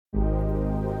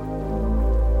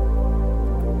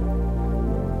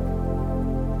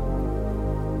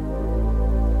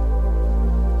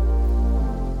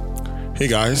Hey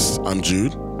guys, I'm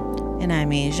Jude. And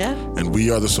I'm Asia. And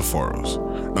we are the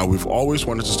Sephoros. Now, we've always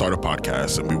wanted to start a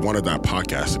podcast, and we wanted that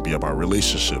podcast to be about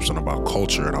relationships and about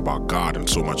culture and about God and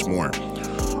so much more.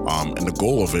 And the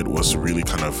goal of it was to really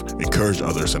kind of encourage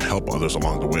others and help others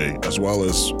along the way, as well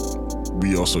as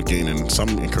we also gaining some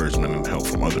encouragement and help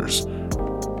from others.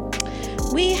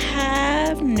 We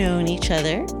have known each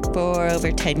other for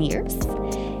over 10 years,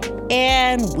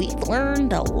 and we've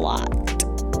learned a lot.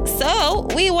 So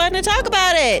we want to talk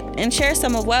about it and share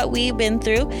some of what we've been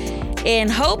through in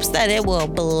hopes that it will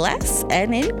bless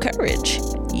and encourage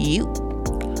you.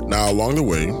 Now, along the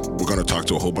way, we're going to talk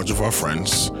to a whole bunch of our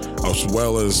friends, as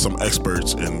well as some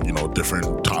experts in,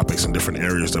 different topics and different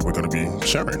areas that we're going to be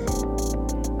sharing.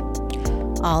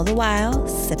 All the while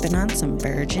sipping on some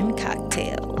virgin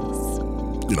cocktails.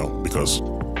 Because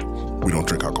we don't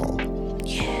drink alcohol.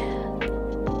 Yeah.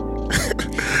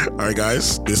 All right,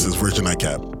 guys, this is Virgin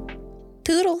Nightcap.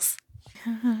 Toodles.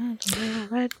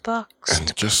 Red box.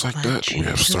 And just like that, we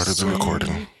have started the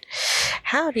recording.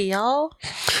 Howdy, y'all.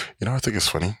 I think it's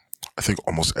funny. I think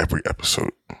almost every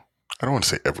episode, I don't want to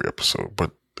say every episode,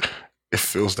 but it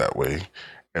feels that way.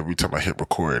 Every time I hit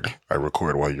record, I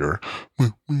record while you're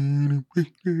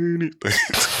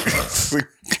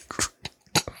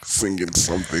singing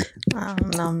something. I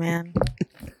don't know, man.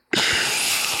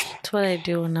 That's what I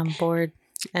do when I'm bored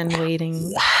and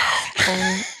waiting.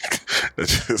 Wow. That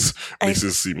just makes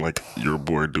it seem like you're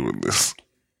bored doing this.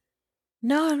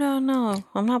 No.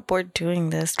 I'm not bored doing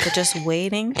this, but just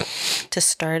waiting to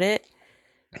start it.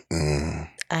 I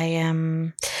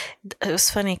am. It was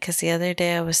funny because the other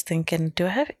day I was thinking, do I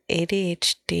have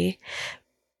ADHD?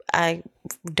 I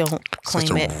don't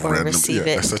claim it or receive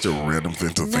it. That's such a random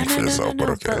thing to think for yourself, but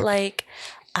okay. But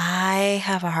I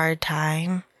have a hard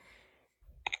time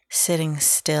sitting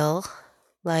still,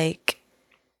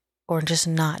 or just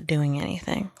not doing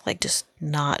anything. Just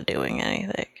not doing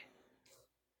anything.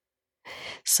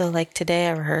 So today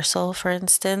at rehearsal, for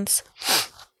instance,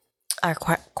 our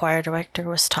choir director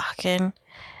was talking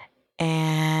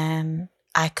and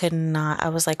I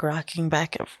was rocking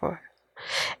back and forth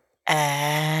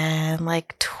and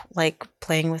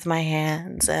playing with my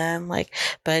hands and but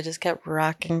I just kept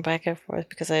rocking back and forth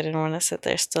because I didn't want to sit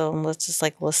there still and let's just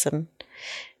listen.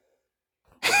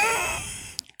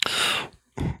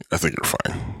 I think you're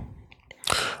fine.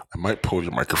 I might pull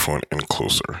your microphone in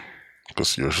closer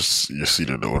because you're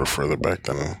seated a little further back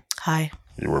than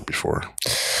you were before.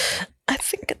 I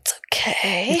think it's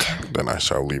okay. Then I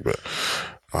shall leave it.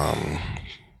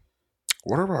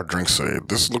 What are our drinks today?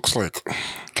 This looks like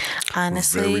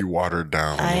honestly very watered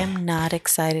down. I am not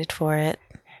excited for it.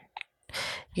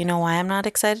 You know why I'm not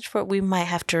excited for it? We might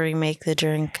have to remake the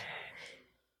drink.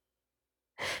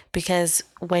 Because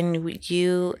when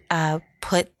you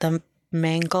put the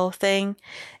mango thing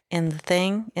in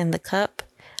the cup,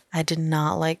 I did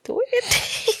not like the way it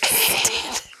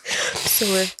tasted. So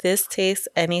if this tastes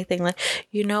anything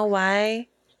you know why?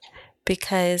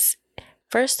 Because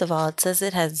first of all, it says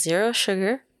it has 0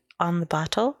 sugar on the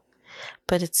bottle,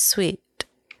 but it's sweet.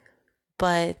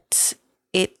 But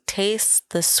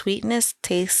the sweetness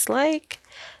tastes like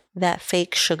that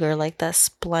fake sugar, that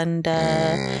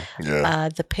Splenda,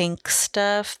 the pink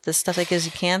stuff, the stuff that gives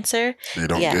you cancer.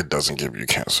 It doesn't give you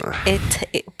cancer.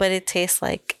 But it tastes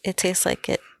like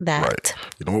that. Right.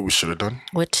 You know what we should have done?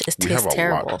 Which tastes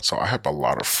terrible. So I have a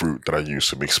lot of fruit that I use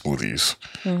to make smoothies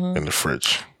in the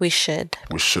fridge. We should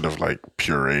have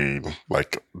pureed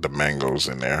the mangoes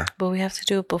in there. But we have to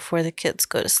do it before the kids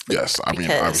go to sleep. Yes, I mean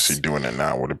obviously doing it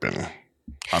now would have been.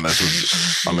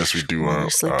 Unless we do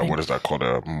what is that called,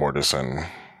 a mortise and...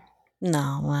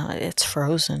 No, well, it's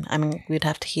frozen. I mean, we'd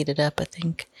have to heat it up, I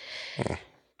think,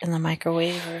 in the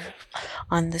microwave or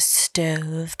on the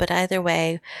stove. But either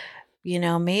way,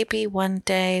 maybe one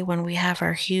day when we have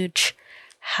our huge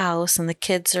house and the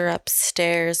kids are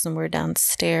upstairs and we're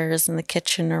downstairs in the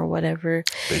kitchen or whatever.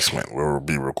 Basement. We'll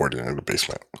be recording in the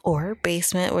basement. Or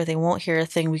basement where they won't hear a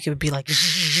thing. We could be like...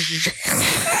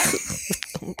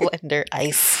 blender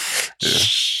ice. Yeah.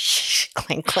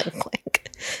 Clink, clink,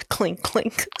 clink. Clink,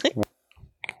 clink, clink.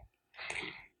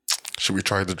 Should we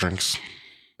try the drinks?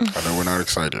 I know we're not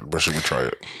excited, but should we try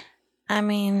it? I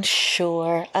mean,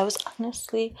 sure. I was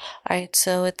honestly... All right,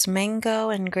 so it's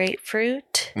mango and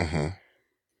grapefruit.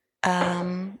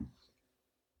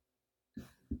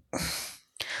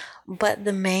 But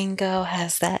the mango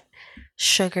has that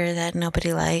sugar that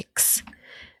nobody likes.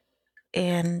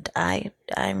 And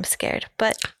I'm scared.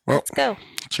 But let's go.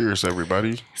 Cheers,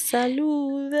 everybody.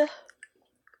 Salud.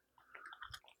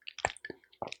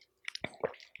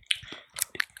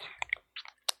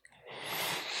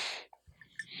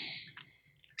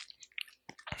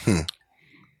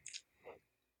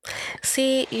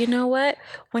 See, you know what?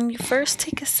 When you first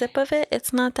take a sip of it,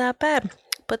 it's not that bad.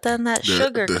 But then that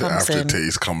sugar the comes in.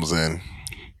 aftertaste comes in.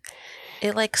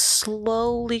 It like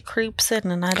slowly creeps in,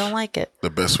 and I don't like it.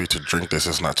 The best way to drink this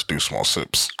is not to do small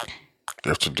sips. You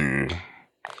have to do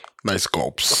nice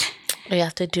gulps. You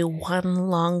have to do one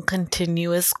long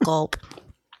continuous gulp.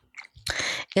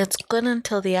 It's good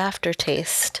until the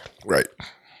aftertaste. Right.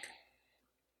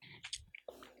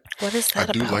 What is that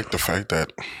I do about? like the fact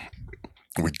that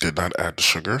we did not add the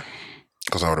sugar,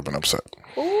 because I would have been upset.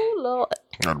 Oh, Lord.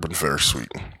 That would have been very sweet.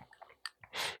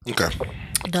 Okay.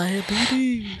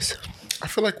 Diabetes. I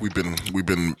feel like we've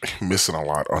been missing a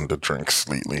lot on the drinks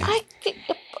lately.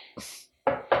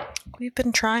 We've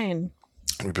been trying.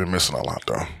 We've been missing a lot,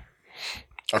 though.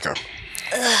 Okay.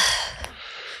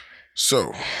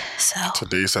 So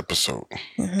today's episode,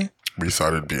 we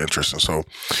thought it'd be interesting. So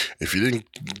if you didn't,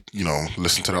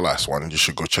 listen to the last one, you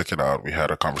should go check it out. We had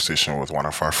a conversation with one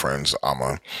of our friends,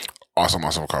 Amma. Awesome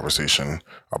conversation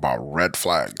about red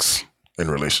flags in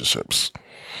relationships.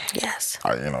 Yes.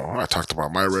 I talked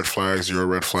about my red flags, your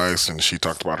red flags, and she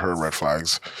talked about her red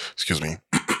flags. Excuse me.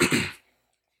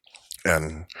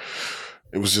 And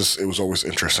it was always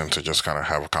interesting to just kind of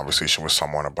have a conversation with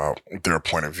someone about their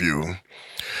point of view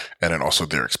and then also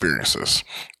their experiences.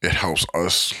 It helps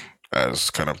us as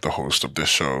kind of the host of this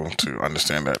show to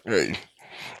understand that, hey,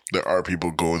 there are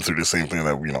people going through the same thing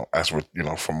that, as we're,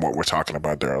 from what we're talking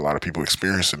about, there are a lot of people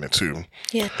experiencing it too.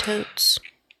 Yeah, totes.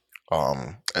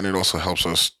 And it also helps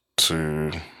us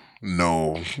to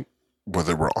know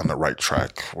whether we're on the right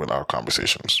track with our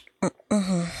conversations.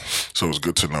 Mm-hmm. So it's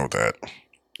good to know that.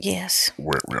 Yes.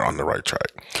 We're on the right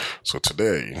track. So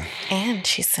today. And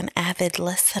she's an avid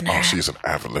listener. Oh, she's an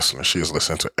avid listener. She has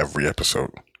listened to every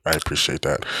episode. I appreciate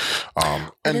that.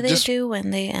 What do they do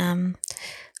when they,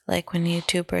 like when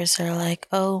YouTubers are like,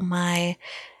 oh, my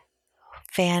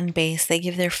fan base, they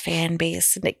give their fan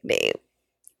base a nickname.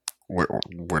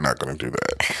 We're not going to do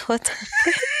that. What's our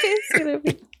fan base going to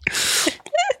be?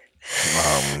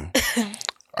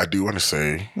 I do want to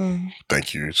say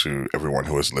thank you to everyone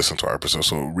who has listened to our episode.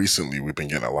 So recently we've been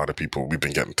getting a lot of people. We've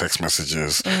been getting text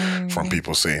messages from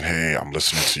people saying, hey, I'm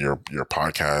listening to your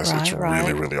podcast. Right, it's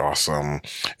really, really awesome.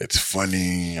 It's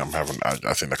funny. I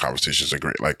think the conversations are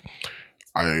great. Like,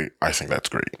 I think that's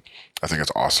great. I think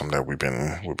it's awesome that we've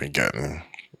been getting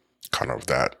kind of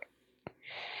that,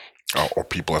 or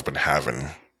people have been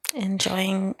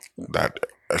enjoying that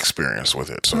experience with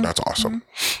it. So that's awesome.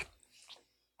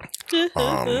 We're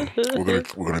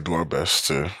gonna do our best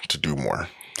to do more.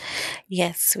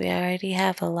 Yes, we already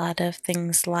have a lot of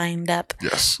things lined up.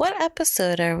 Yes. What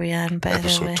episode are we on, by the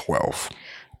way? Episode 12.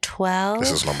 12?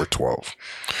 This is number 12.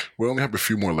 We only have a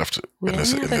few more left in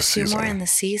this season. A few more in the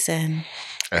season.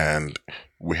 And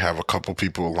we have a couple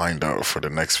people lined up for the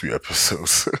next few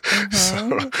episodes.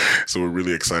 So we're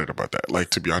really excited about that. Like,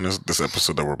 to be honest, this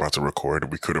episode that we're about to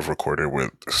record, we could have recorded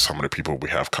with some of the people we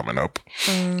have coming up.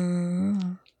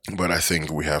 But I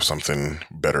think we have something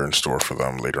better in store for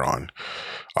them later on.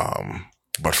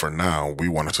 But for now, we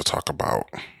wanted to talk about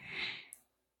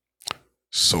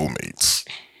soulmates.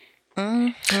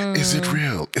 Is it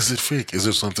real? Is it fake? Is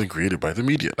it something created by the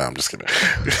media? No, I'm just kidding.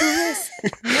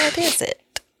 What is it?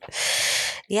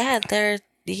 Yeah.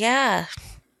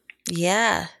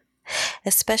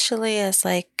 Especially as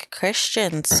like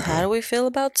Christians, how do we feel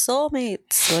about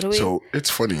soulmates? So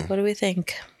it's funny. What do we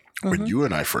think? When you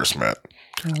and I first met,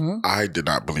 I did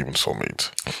not believe in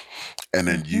soulmates. And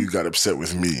then you got upset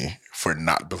with me for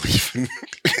not believing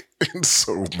in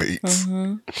soulmates.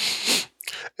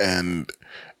 And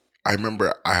I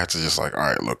remember I had to just like, all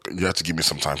right, look, you have to give me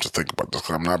some time to think about this,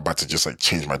 because I'm not about to just like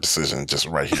change my decision just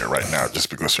right here, right now, just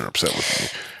because you're upset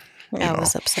with me. I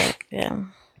was upset, yeah.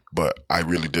 But I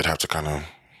really did have to kind of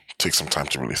take some time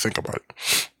to really think about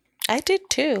it. I did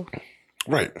too.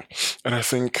 Right. And I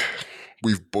think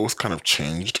we've both kind of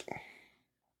changed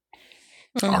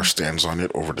our stance on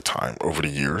it over the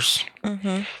years.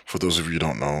 For those of you who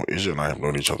don't know, Asia and I have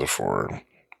known each other for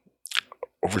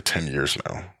over 10 years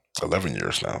now. 11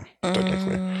 years now,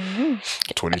 technically.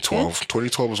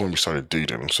 2012 was when we started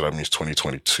dating, so that means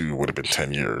 2022 would have been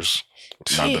 10 years.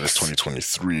 Jeez. Now that it's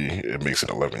 2023, it makes it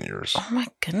 11 years. Oh my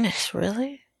goodness,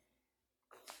 really?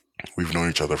 We've known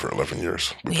each other for 11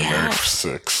 years. We've been married for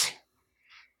 6.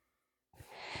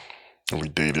 And we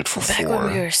dated for 4. Back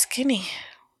when we were skinny.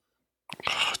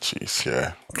 Oh, jeez,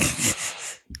 yeah.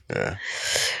 Yeah.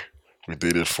 We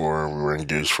dated 4, we were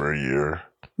engaged for a year.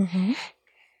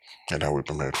 And now we've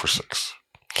been married for 6.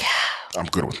 Yeah. I'm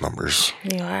good with numbers.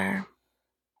 You are.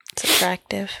 It's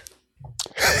attractive.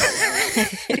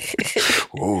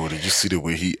 Whoa, did you see the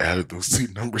way he added those two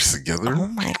numbers together? Oh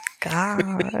my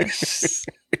gosh.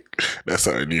 That's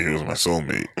how I knew he was my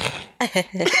soulmate.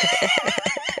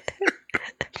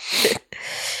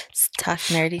 It's talk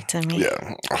nerdy to me.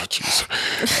 Yeah. Oh, jeez.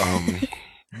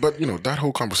 But, you know, that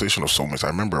whole conversation of soulmates, I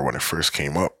remember when it first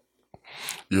came up,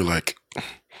 you're like,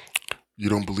 you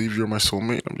don't believe you're my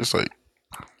soulmate? I'm just like,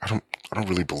 I don't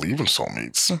really believe in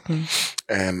soulmates. Mm-hmm.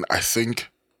 And I think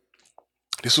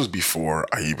this was before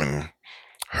I even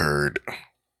heard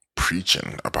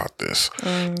preaching about this.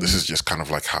 This is just kind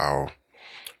of like how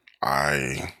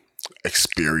I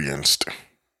experienced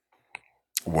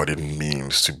what it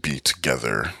means to be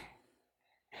together.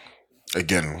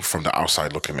 Again, from the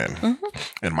outside looking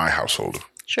in my household.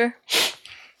 Sure.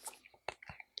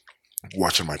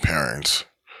 Watching my parents,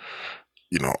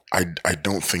 you know, I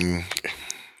don't think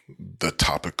the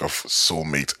topic of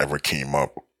soulmates ever came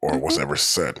up or was ever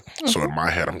said. So in my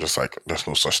head, I'm just like, there's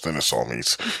no such thing as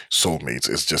soulmates. Soulmates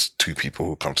is just two people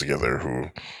who come together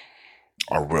who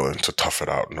are willing to tough it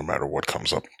out no matter what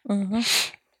comes up. Mm-hmm.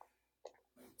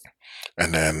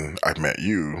 And then I met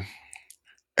you,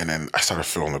 and then I started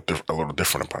feeling a little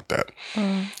different about that,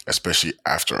 especially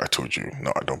after I told you,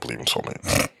 no, I don't believe in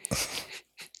soulmates.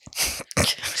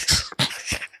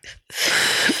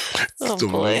 Oh, So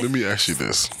boy. let me ask you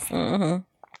this. Mm-hmm.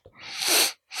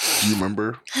 Do you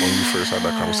remember when we first had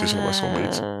that conversation about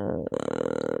soulmates?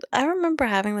 I remember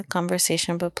having the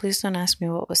conversation, but please don't ask me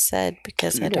what was said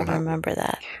because You I don't don't have remember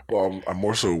that. Well, I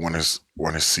more so want to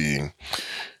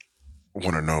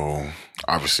know,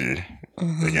 obviously,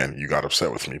 again, you got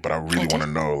upset with me, but I really want to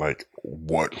know, like,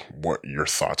 what your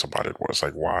thoughts about it was.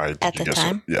 Like, why did At you the get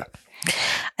time? so... Yeah.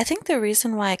 I think the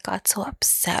reason why I got so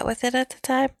upset with it at the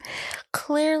time,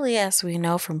 clearly, as we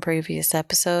know from previous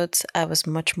episodes, I was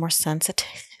much more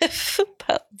sensitive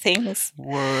about things.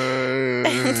 What?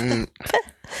 I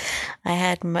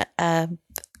had,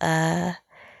 I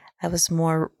was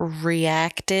more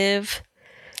reactive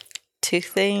to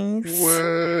things.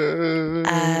 What?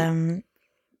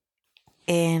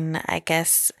 In, I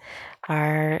guess,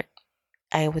 I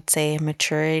would say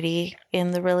maturity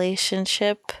in the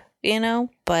relationship, you know,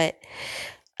 but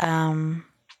I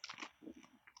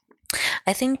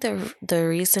think the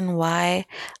reason why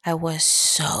I was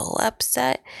so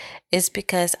upset is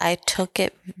because I took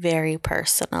it very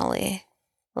personally.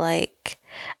 Like,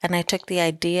 and I took the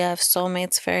idea of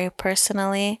soulmates very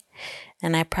personally,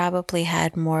 and I probably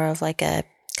had more of like a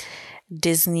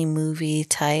Disney movie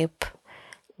type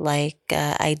like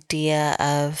idea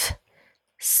of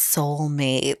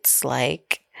soulmates,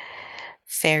 like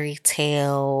fairy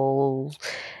tale.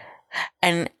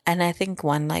 And I think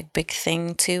one like big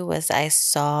thing too was I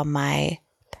saw my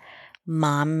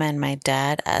mom and my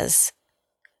dad as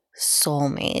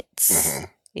soulmates,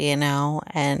 you know,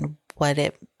 and what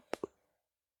it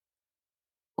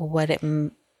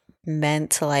meant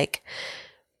to like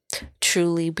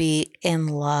truly be in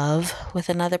love with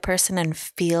another person and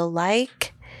feel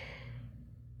like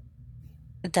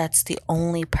that's the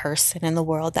only person in the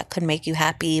world that could make you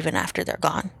happy even after they're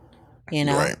gone, you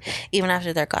know, Right. even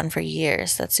after they're gone for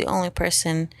years. That's the only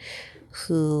person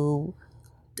who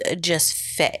just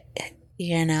fit,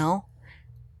 you know,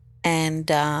 and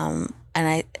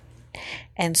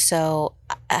so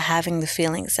having the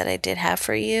feelings that I did have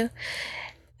for you,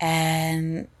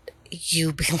 and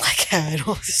you being like, I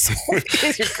don't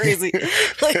you're crazy.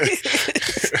 Like,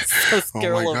 this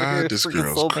girl Oh my over God, here this freaking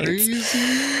girl's soulmates.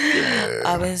 crazy. Yeah.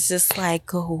 I was just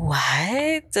like,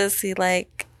 what does he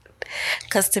like?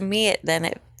 Because to me, it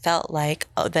felt like,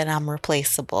 oh, then I'm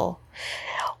replaceable.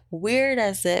 Weird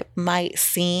as it might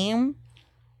seem,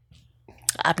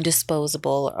 I'm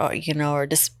disposable, or you know, or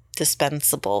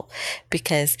dispensable,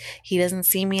 because he doesn't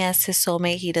see me as his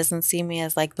soulmate. He doesn't see me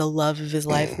as like the love of his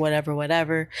life,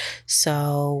 whatever.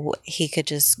 So he could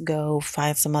just go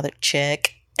find some other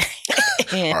chick.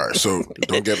 All right, so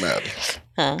don't get mad.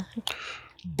 Huh?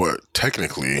 But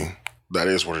technically, that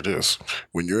is what it is.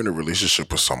 When you're in a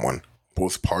relationship with someone,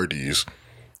 both parties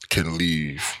can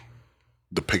leave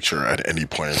the picture at any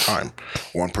point in time.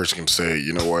 One person can say,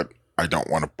 you know what, I don't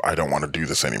want to do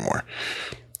this anymore.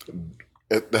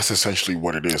 That's essentially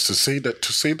what it is. To say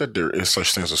that there is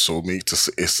such thing as a soulmate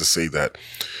is to say that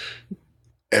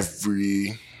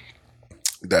every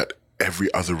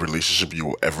other relationship you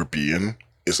will ever be in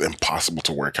is impossible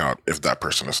to work out if that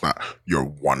person is not your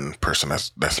one person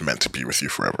that's meant to be with you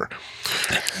forever.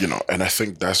 You know, and I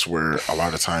think that's where a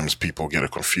lot of times people get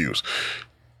it confused.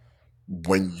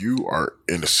 When you are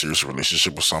in a serious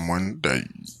relationship with someone that,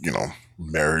 you know,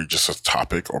 marriage is a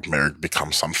topic or marriage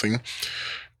becomes something,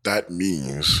 that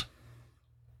means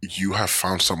you have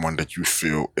found someone that you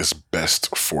feel is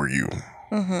best for you.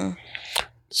 Mm-hmm.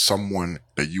 Someone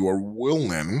that you are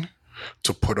willing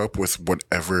to put up with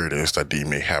whatever it is that they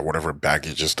may have, whatever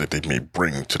baggages that they may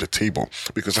bring to the table.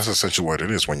 Because that's essentially what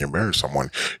it is. When you marry someone,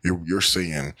 you're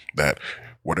saying that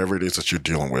whatever it is that you're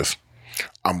dealing with,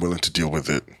 I'm willing to deal with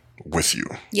it with you.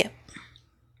 Yeah.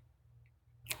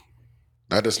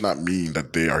 That does not mean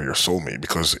that they are your soulmate,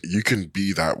 because you can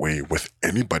be that way with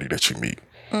anybody that you meet.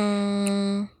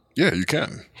 Yeah, you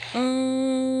can.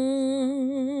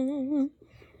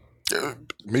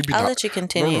 Maybe I'll not, let you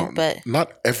continue, but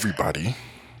not everybody.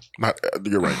 Not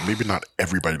you're right. Maybe not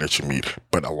everybody that you meet,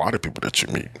 but a lot of people that you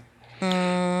meet.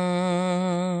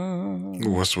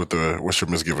 What's your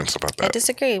misgivings about that? I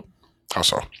disagree. How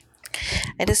so?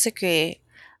 I disagree.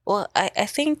 Well, I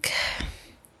think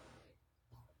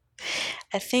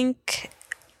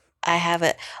I have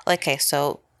it. Okay,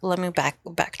 so let me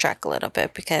backtrack a little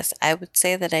bit, because I would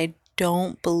say that I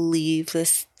don't believe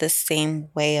this the same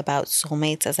way about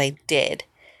soulmates as I did.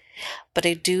 But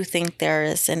I do think there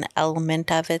is an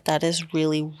element of it that is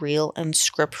really real and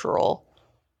scriptural.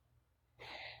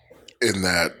 In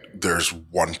that there's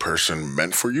one person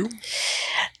meant for you?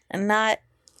 And not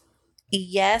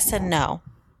yes and no.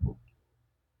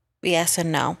 Yes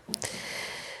and no.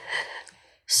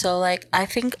 So, like, I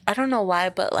don't know why,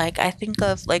 but, like, I think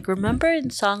of, like, remember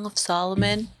in Song of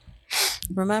Solomon,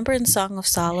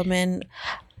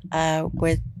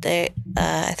 where they,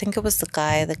 I think it was the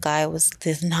guy was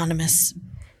the anonymous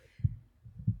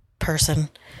person,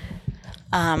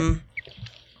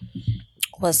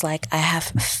 was like, I have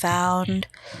found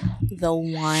the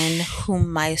one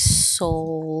whom my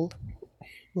soul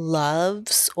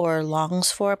loves or longs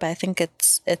for, but I think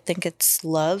it's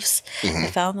loves. Mm-hmm. I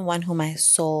found the one whom my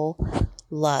soul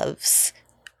loves,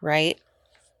 right?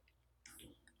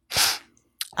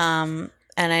 And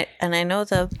I know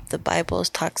the Bible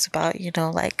talks about,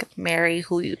 like, marry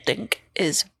who you think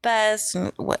is best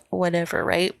and whatever,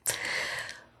 right?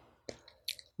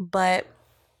 But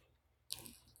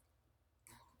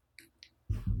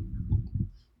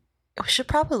we should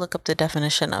probably look up the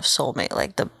definition of soulmate,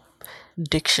 like the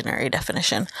dictionary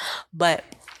definition. But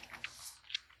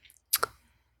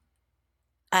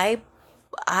I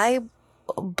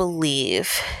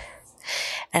believe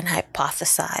and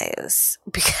hypothesize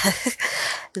because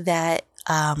that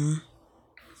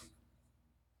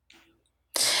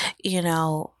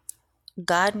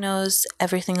God knows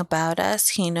everything about us.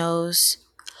 He knows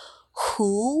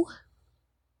who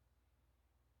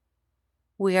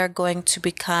we are going to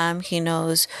become. He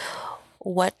knows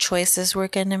what choices we're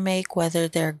going to make, whether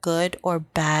they're good or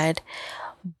bad.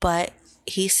 But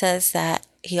he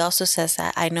also says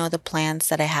that I know the plans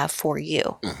that I have for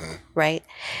you, right?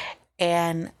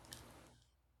 And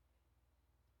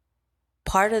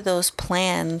part of those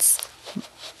plans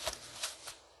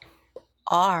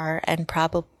are, and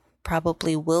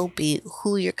probably will be,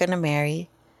 who you're going to marry,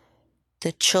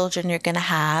 the children you're going to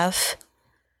have.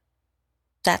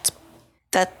 That's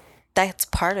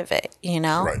part of it,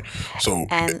 Right. So,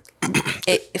 and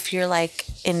if you're like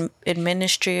in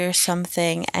ministry or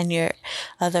something, and your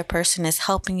other person is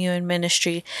helping you in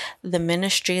ministry, the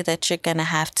ministry that you're gonna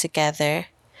have together.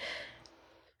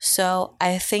 So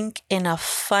I think in a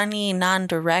funny,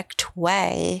 non-direct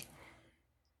way,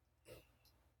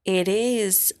 it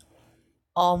is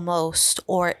almost,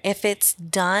 or if it's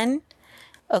done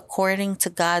according to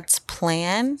God's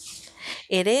plan,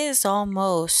 it is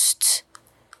almost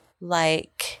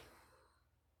like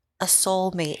a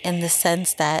soulmate, in the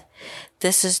sense that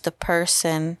this is the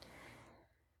person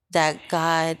that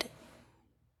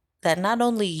not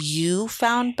only you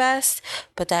found best,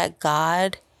 but that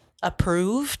God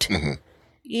approved, So,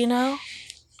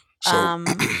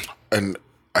 and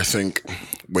I think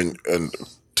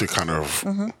to kind of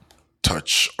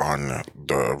touch on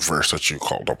the verse that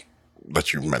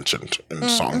you mentioned in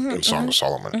Song of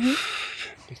Solomon.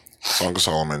 Song of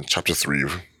Solomon, chapter 3,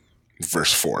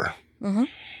 verse 4.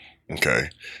 Okay.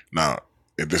 Now,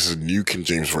 this is New King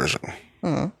James Version.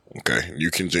 Okay.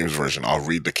 New King James Version. I'll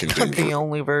read the King James the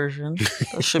only version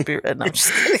that should be read. No, I'm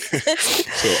just kidding.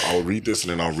 So I'll read this,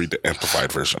 and then I'll read the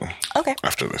Amplified Version. Okay.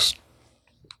 After this.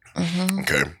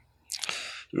 Okay.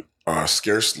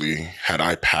 Scarcely had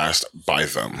I passed by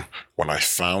them when I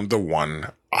found the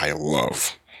one I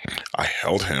love. I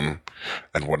held him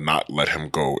and would not let him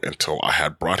go until I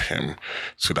had brought him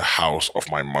to the house of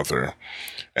my mother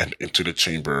and into the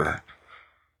chamber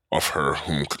of her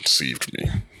whom conceived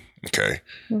me. Okay.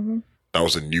 That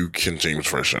was the New King James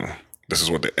Version. This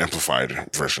is what the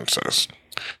Amplified Version says.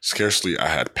 Scarcely I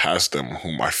had passed them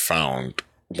whom I found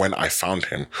when I found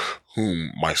him,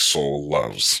 whom my soul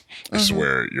loves, is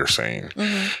where you're saying.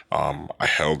 I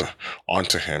held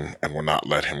onto him and would not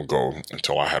let him go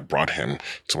until I had brought him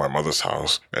to my mother's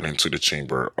house and into the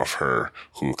chamber of her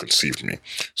who conceived me.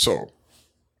 So,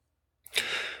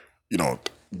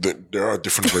 there are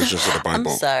different versions of the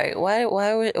Bible. I'm sorry.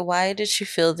 Why did she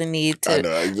feel the need to? I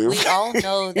know. We all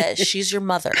know that she's your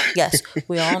mother. Yes,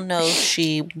 we all know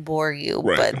she bore you.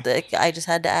 Right. But I just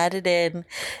had to add it in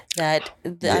that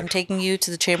I'm taking you to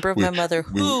the chamber of my mother.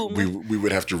 We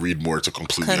would have to read more to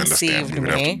completely understand.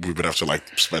 We would have to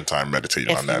like spend time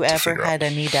meditating on that. If you ever had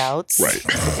any doubts, right?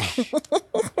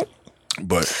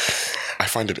 But I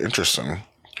find it interesting.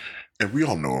 And we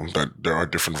all know that there are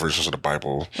different versions of the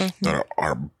Bible that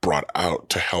are brought out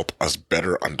to help us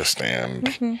better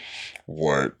understand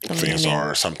what things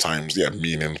are. Sometimes,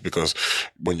 meanings. Because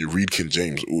when you read King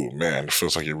James, it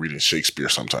feels like you're reading Shakespeare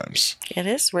sometimes. It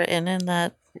is written in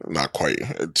that. Not quite.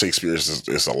 Shakespeare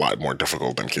is a lot more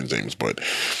difficult than King James, but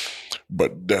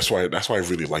that's why I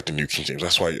really like the New King James.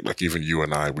 That's why, like, even you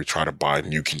and I, we try to buy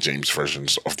New King James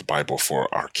versions of the Bible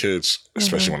for our kids,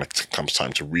 especially when it comes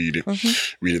time to read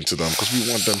into them, because we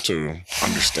want them to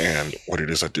understand what it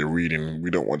is that they're reading. We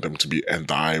don't want them to be and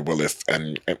thy willeth,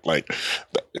 and like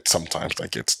it sometimes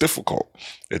like it's difficult.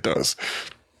 It does.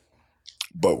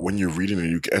 But when you're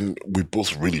reading and we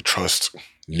both really trust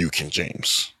New King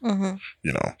James,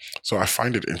 so I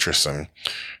find it interesting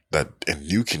that in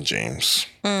New King James,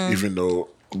 even though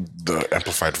the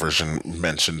Amplified Version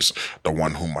mentions the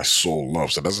one whom my soul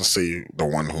loves, it doesn't say the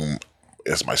one whom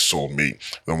is my soulmate,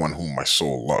 the one whom my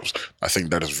soul loves. I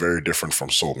think that is very different from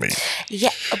soulmate.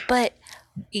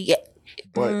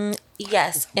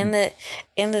 Yes,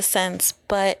 in the sense,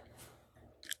 but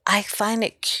I find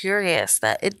it curious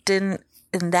that it didn't.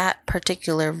 In that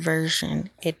particular version,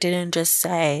 it didn't just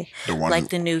say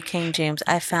the New King James.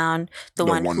 I found the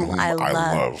one whom I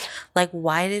love. Like,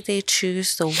 why did they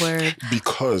choose the word?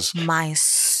 Because my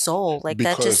soul. Like,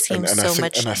 that just seems so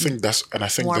much. And I think this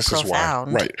profound. is why.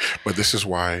 Right, but this is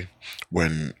why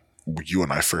when you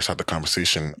and I first had the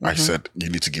conversation, I said you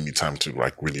need to give me time to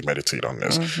like really meditate on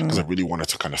this, because I really wanted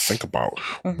to kind of think about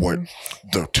what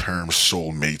the term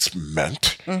soulmates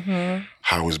meant,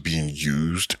 how it's being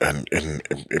used, and in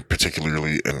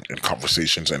particularly in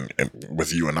conversations and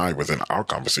with you and I within our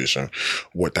conversation,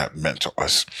 what that meant to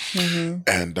us.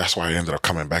 And that's why I ended up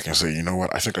coming back and saying, you know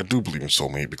what, I think I do believe in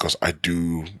soulmate because I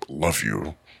do love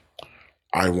you.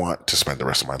 I want to spend the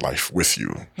rest of my life with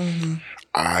you.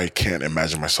 I can't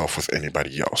imagine myself with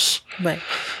anybody else. Right.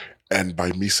 And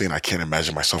by me saying I can't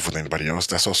imagine myself with anybody else,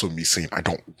 that's also me saying I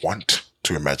don't want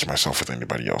to imagine myself with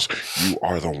anybody else. You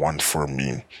are the one for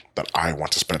me that I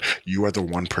want to spend. You are the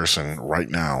one person right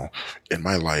now in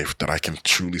my life that I can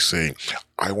truly say,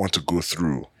 I want to go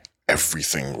through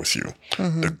everything with you.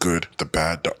 The good, the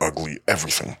bad, the ugly,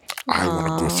 everything. I want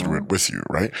to go through it with you,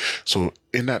 right? So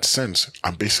in that sense,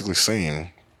 I'm basically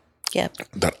saying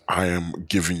that I am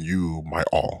giving you my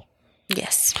all.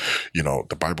 Yes.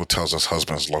 The Bible tells us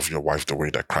husbands, love your wife the way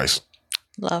that Christ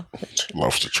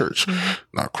loves the church.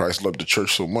 Now, Christ loved the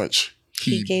church so much,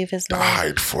 he gave his died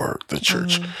life for the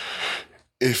church.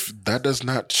 If that does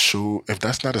not show, if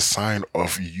that's not a sign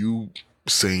of you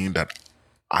saying that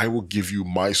I will give you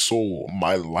my soul,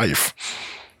 my life,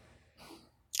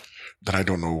 then I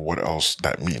don't know what else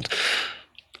that means.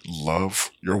 Love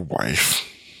your wife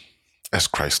as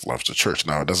Christ loves the church.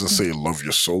 Now, it doesn't say love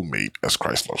your soulmate as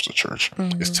Christ loves the church.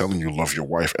 It's telling you love your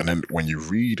wife. And then when you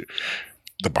read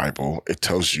the Bible, it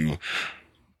tells you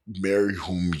marry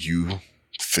whom you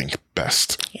think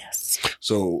best. Yes.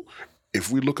 So if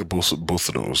we look at both of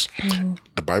those,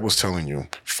 the Bible's telling you,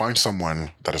 find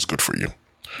someone that is good for you.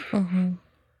 All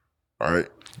right?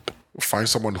 Find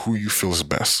someone who you feel is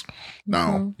best.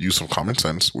 Now, use some common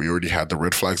sense. We already had the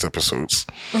red flags episodes.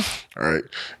 All right?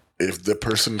 If the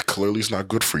person clearly is not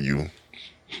good for you,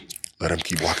 let him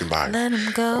keep walking by. Let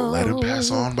him go. Let him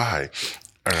pass on by.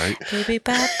 All right? Baby,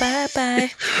 bye.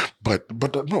 But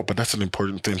that's an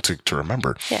important thing to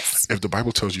remember. Yes. If the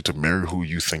Bible tells you to marry who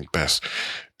you think best,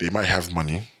 they might have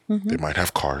money. They might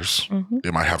have cars.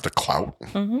 They might have the clout.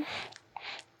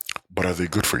 But are they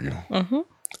good for you?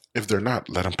 If they're not,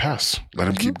 let them pass. Let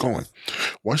them keep going.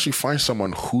 Once you find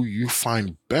someone who you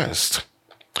find best,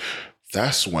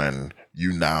 that's when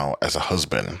you now, as a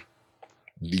husband,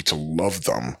 need to love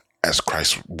them as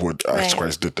Christ would, as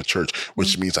Christ did the church,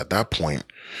 which means at that point,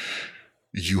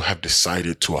 you have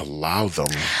decided to allow them.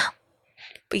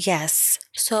 Yes.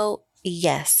 So,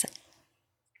 yes.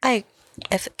 Can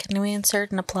we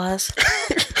insert an applause?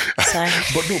 Sorry.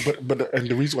 But and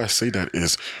the reason why I say that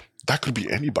is that could be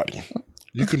anybody.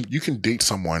 You can date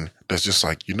someone that's just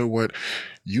like, you know what,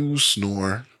 you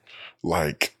snore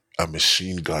like a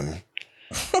machine gun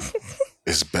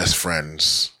is best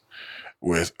friends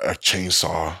with a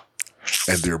chainsaw,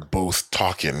 and they're both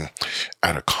talking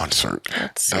at a concert.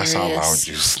 That's how loud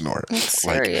you snore. That's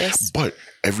Like, serious. but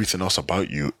everything else about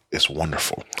you is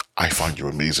wonderful. I find you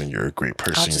amazing. You're a great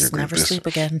person. I'll You're just great never this. sleep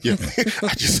again. Yeah,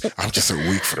 I'm just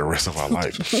weak for the rest of our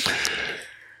life.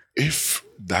 If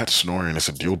that snoring is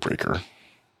a deal breaker,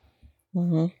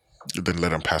 Mm-hmm. then let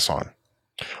them pass on.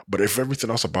 But if everything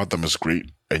else about them is great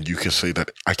and you can say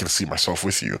that I can see myself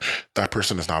with you, that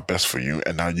person is not best for you.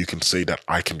 And now you can say that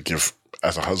I can give,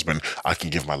 as a husband, I can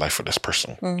give my life for this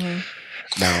person. Mm-hmm.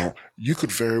 Now, you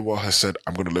could very well have said,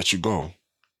 I'm going to let you go.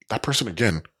 That person,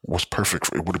 again, was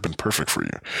perfect. It would have been perfect for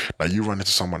you. Now, you run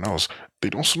into someone else. They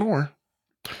don't snore.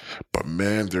 But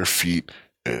man, their feet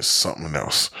is something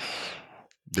else.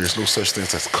 There's no such thing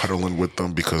as cuddling with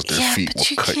them because their feet will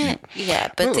cut you.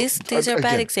 Yeah, but No, these are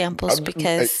bad examples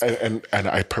because and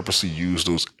I purposely use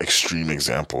those extreme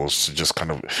examples to just kind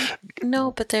of.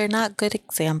 no, but they're not good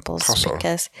examples. How so?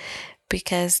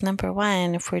 Because number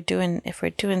one, if we're doing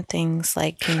things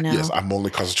like, you know, Yes, I'm only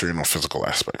concentrating on physical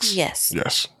aspects. Yes.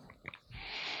 Yes.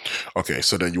 Okay,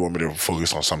 so then you want me to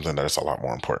focus on something that is a lot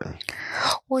more important.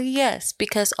 Well, yes,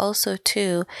 because also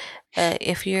too,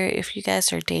 if you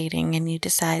guys are dating and you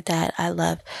decide that I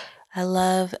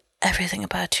love everything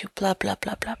about you, blah blah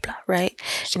blah blah blah, right?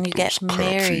 And you get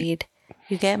married.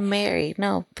 You get married.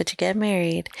 No, but you get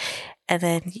married, and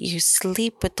then you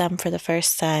sleep with them for the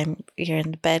first time. You're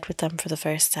in the bed with them for the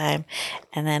first time,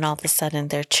 and then all of a sudden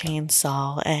they're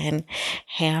chainsaw and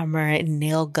hammer and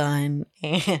nail gun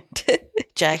and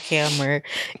jackhammer,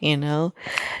 you know.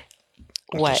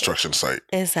 What construction site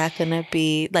is that gonna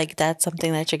be like? That's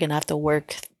something that you're gonna have to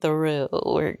work through,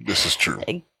 or this is true.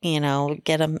 You know,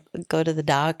 go to the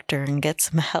doctor and get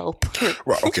some help.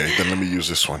 Well, okay, then let me use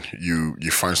this one. You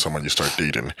find someone, you start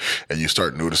dating, and you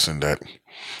start noticing that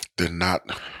they're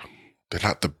not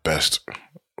the best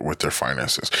with their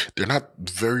finances. They're not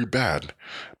very bad,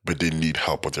 but they need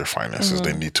help with their finances.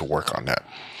 Mm-hmm. They need to work on that.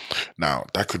 Now,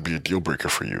 that could be a deal breaker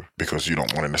for you because you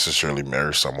don't want to necessarily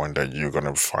marry someone that you're going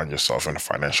to find yourself in a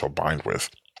financial bind with.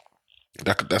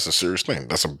 That's a serious thing.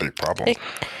 That's a big problem.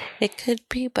 It could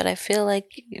be, but I feel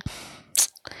like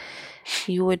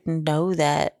you would know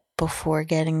that before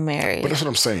getting married. But that's what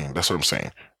I'm saying.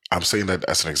 I'm saying that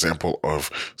as an example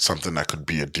of something that could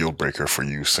be a deal breaker for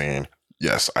you saying,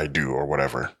 yes, I do, or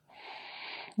whatever.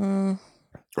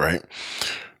 Right?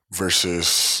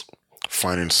 Versus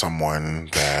finding someone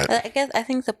that I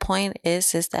think the point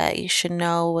is that you should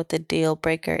know what the deal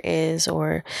breaker is,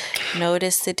 or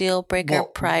notice the deal breaker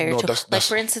prior to. Like,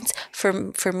 for instance,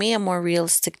 for me, a more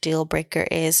realistic deal breaker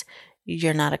is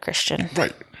you're not a Christian.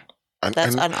 Right.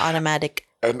 That's an automatic.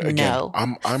 And again, no,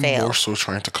 I'm fail. more so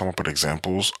trying to come up with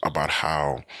examples about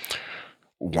how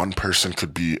one person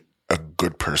could be a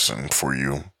good person for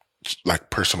you. Like,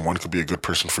 person one could be a good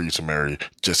person for you to marry,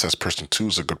 just as person two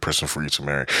is a good person for you to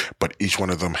marry. But each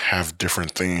one of them have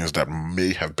different things that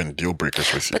may have been deal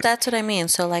breakers with you. But that's what I mean.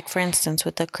 So, like, for instance,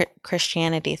 with the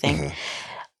Christianity thing,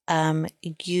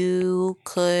 you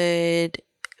could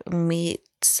meet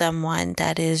someone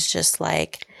that is just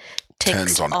like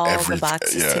ticks all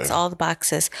the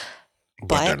boxes,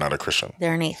 but they're not a Christian.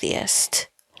 They're an atheist,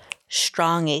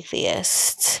 strong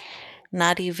atheist,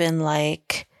 not even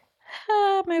like,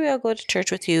 maybe I'll go to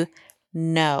church with you.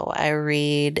 No, I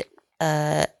read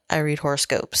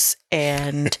horoscopes,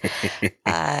 and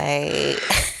I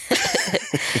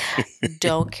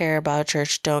don't care about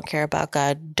church, don't care about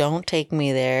God, don't take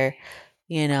me there,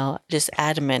 you know, just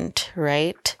adamant,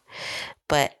 right?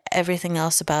 But everything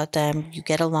else about them, you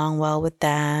get along well with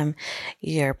them,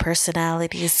 your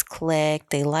personalities click,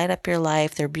 they light up your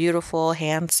life, they're beautiful,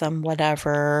 handsome,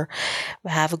 whatever,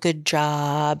 have a good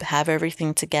job, have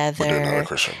everything together. But they're not a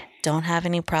Christian. Don't have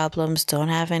any problems, don't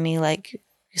have any like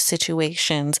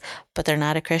situations, but they're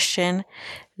not a Christian,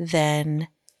 then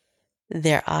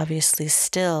they're obviously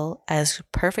still, as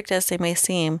perfect as they may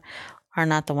seem, are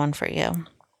not the one for you,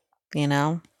 you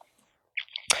know?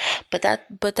 But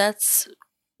that's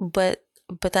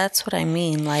what I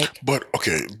mean. Like, but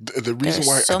okay, the reason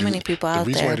why so many people out there. The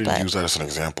reason why I didn't use that as an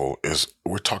example is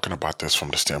we're talking about this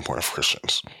from the standpoint of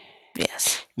Christians.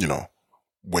 Yes. You know,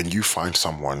 when you find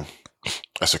someone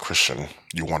as a Christian,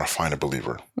 you want to find a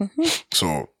believer. Mm-hmm.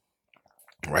 So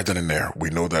right then and there, we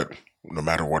know that no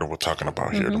matter what we're talking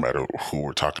about here, no matter who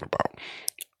we're talking about,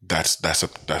 that's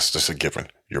just a given.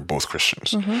 You're both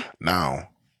Christians. Mm-hmm. Now,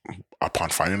 upon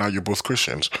finding out you're both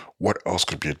Christians, what else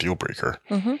could be a deal breaker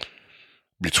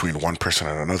between one person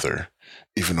and another,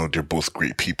 even though they're both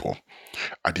great people?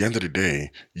 At the end of the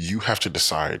day, you have to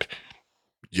decide,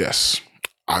 yes,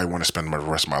 I want to spend the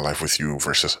rest of my life with you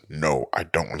versus no, I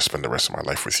don't want to spend the rest of my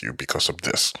life with you because of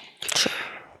this.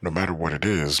 No matter what it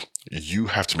is, you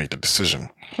have to make the decision.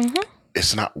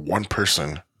 It's not one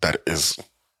person that is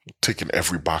ticking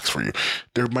every box for you.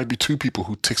 There might be two people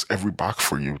who ticks every box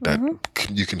for you that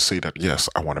you can say that, yes,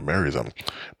 I want to marry them.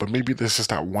 But maybe there's just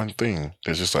that one thing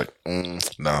that's just like,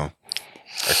 no,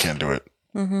 I can't do it.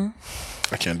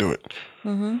 I can't do it.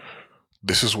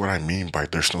 This is what I mean by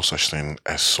there's no such thing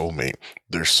as soulmate.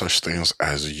 There's such things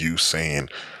as you saying,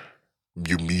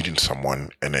 you meeting someone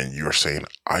and then you're saying,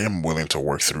 I am willing to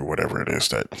work through whatever it is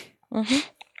that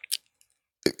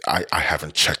I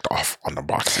haven't checked off on the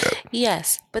box yet.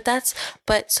 Yes, but that's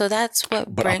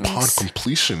what brings. Upon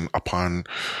completion, upon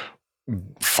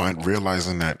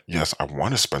realizing that, yes, I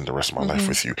want to spend the rest of my life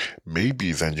with you,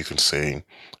 maybe then you can say,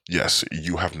 yes,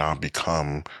 you have now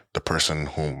become the person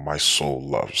whom my soul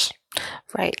loves.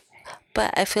 Right.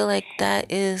 But I feel like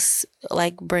that is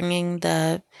like bringing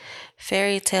the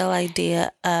fairy tale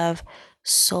idea of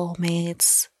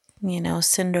soulmates,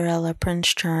 Cinderella, Prince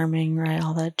Charming, right?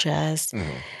 All that jazz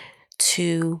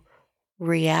to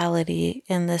reality,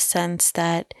 in the sense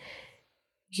that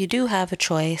you do have a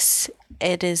choice.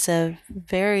 It is a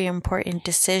very important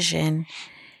decision.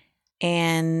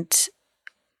 And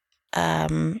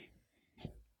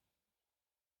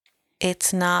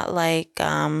it's not like,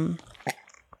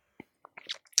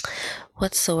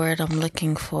 what's the word I'm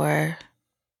looking for?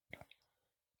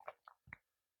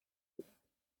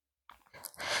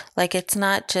 Like, it's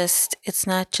not just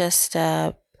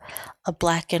a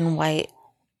black and white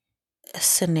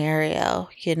scenario,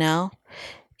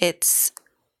 It's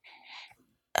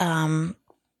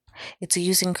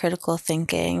using critical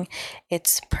thinking.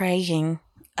 It's praying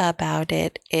about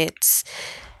it. It's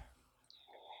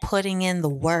putting in the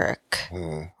work,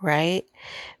 right?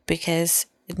 Because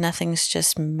nothing's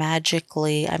just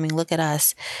magically, look at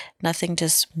us. Nothing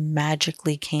just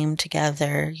magically came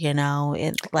together,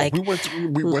 It like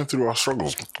we went through our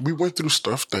struggles. We went through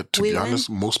stuff that, to be honest,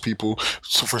 most people,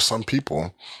 so for some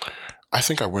people, I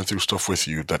think I went through stuff with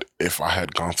you that if I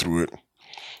had gone through it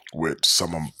with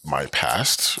some of my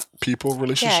past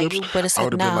relationships, I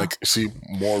would have been like, see,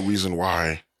 more reason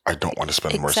why I don't want to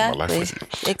spend the rest of my life with you.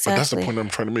 Exactly. But that's the point I'm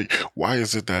trying to make. Why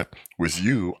is it that with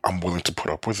you, I'm willing to put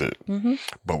up with it,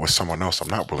 but with someone else, I'm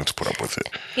not willing to put up with it?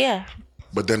 Yeah.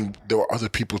 But then there were other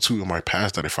people too in my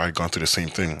past that if I had gone through the same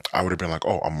thing, I would have been like,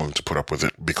 oh, I'm willing to put up with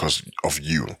it because of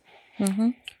you.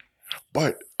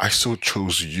 But I still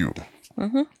chose you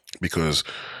because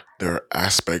there are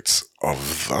aspects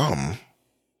of them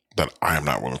that I am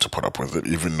not willing to put up with it,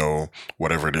 even though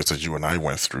whatever it is that you and I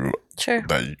went through,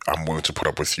 that I'm willing to put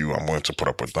up with you, I'm willing to put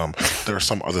up with them. There are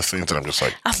some other things that I'm just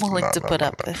like, I'm willing to put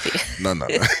up with you. No.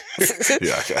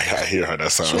 Yeah, I hear how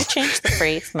that sounds. Should we change the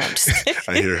phrase? No, I'm just kidding.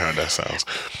 I hear how that sounds.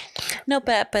 No,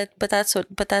 but that's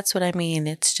what I mean.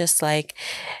 It's just like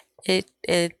the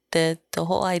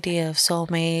whole idea of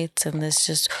soulmates and this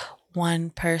just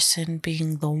one person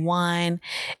being the one,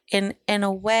 in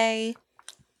a way.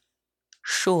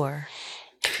 Sure.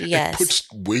 Yes. It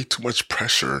puts way too much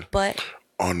pressure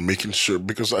on making sure,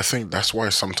 because I think that's why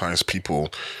sometimes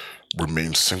people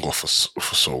remain single for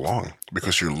so long,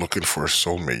 because you're looking for a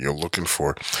soulmate. You're looking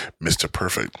for Mr.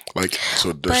 Perfect. Like,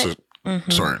 so there's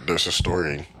there's a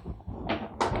story.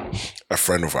 A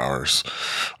friend of ours,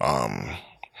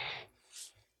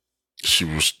 she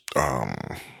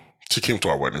came to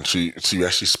our wedding. She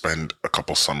actually spent a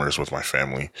couple summers with my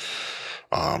family.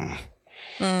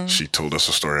 She told us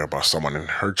a story about someone in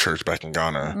her church back in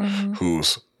Ghana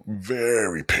who's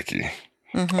very picky.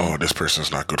 Oh, this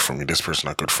person's not good for me. This person's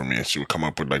not good for me. And she would come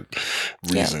up with like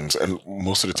reasons. And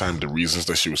most of the time, the reasons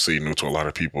that she would say no to a lot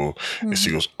of people is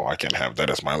she goes, oh, I can't have that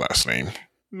as my last name.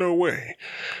 No way.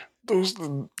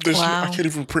 I can't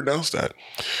even pronounce that.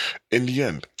 In the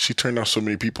end, she turned out so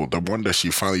many people. The one that she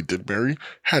finally did marry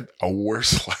had a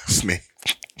worse last name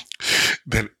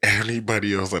than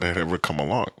anybody else that had ever come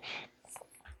along.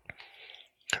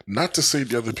 Not to say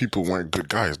the other people weren't good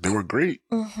guys. They were great.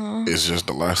 It's just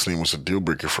the last name was a deal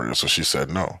breaker for her, so she said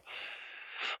no.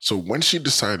 So when she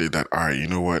decided that, all right, you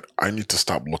know what? I need to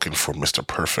stop looking for Mr.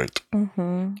 Perfect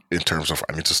in terms of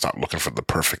I need to stop looking for the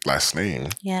perfect last name.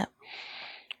 Yeah.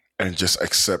 And just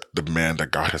accept the man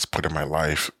that God has put in my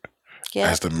life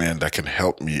as the man that can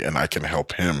help me and I can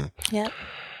help him. Yeah.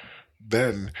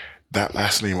 Then that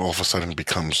last name all of a sudden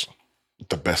becomes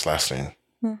the best last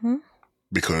name.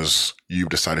 Because you've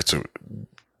decided to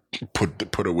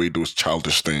put away those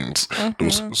childish things,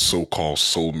 those so-called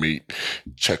soulmate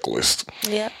checklists.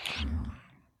 Yep.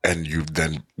 and you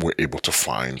then were able to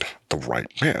find the right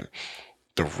man,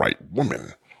 the right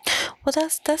woman. Well,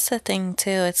 that's the thing too.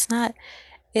 It's not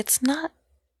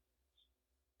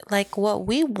like what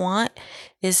we want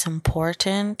is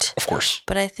important. Of course.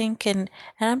 But I think I'm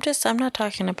not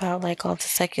talking about like all the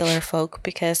secular folk,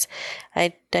 because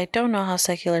I don't know how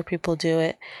secular people do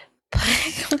it.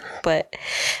 But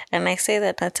and I say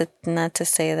that not to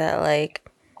say that like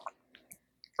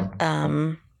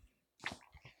not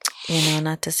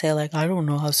to say like I don't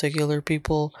know how secular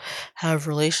people have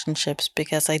relationships,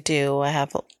 because I do. I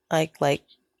have like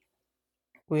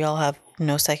we all have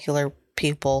no secular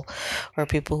people or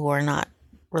people who are not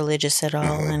religious at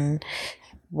all and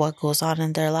what goes on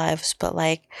in their lives. But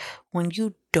like when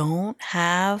you don't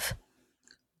have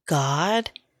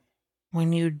God,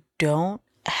 when you don't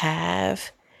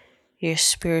have your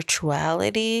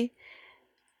spirituality,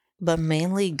 but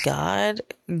mainly God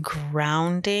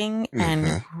grounding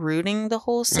and rooting the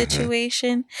whole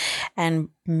situation and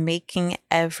making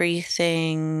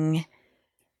everything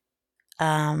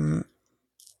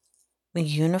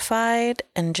unified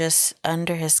and just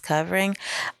under his covering.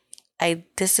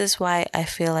 This is why I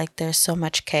feel like there's so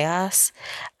much chaos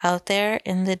out there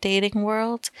in the dating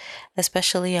world,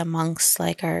 especially amongst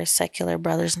like our secular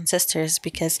brothers and sisters,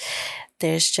 because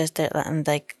there's just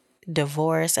like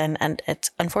divorce and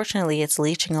it's unfortunately it's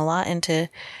leaching a lot into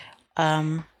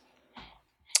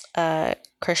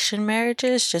Christian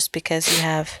marriages, just because you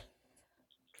have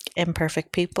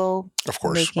imperfect people, of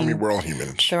course. I mean, we're all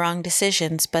humans. The wrong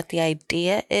decisions. But the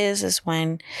idea is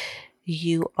when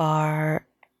you are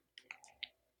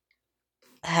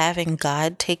having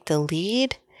God take the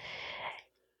lead,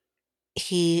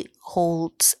 he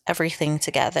holds everything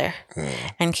together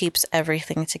and keeps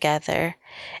everything together.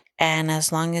 And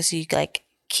as long as you like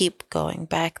keep going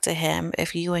back to him,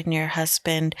 if you and your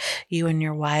husband, you and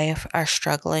your wife are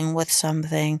struggling with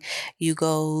something, you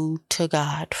go to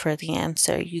God for the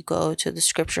answer. You go to the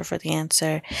scripture for the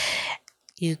answer.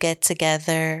 You get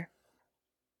together,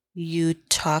 you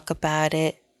talk about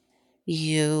it,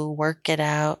 you work it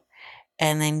out,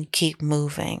 and then keep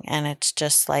moving. And it's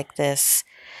just like this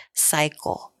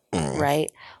cycle,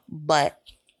 right? But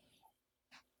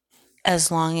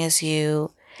as long as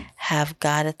you have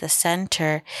God at the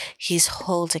center, he's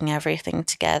holding everything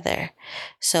together.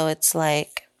 So it's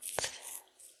like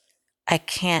I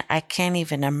can't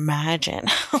even imagine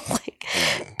like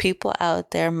people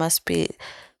out there must be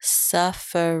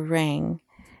suffering,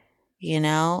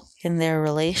 in their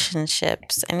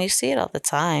relationships, and you see it all the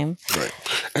time. Right.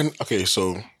 And okay,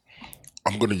 so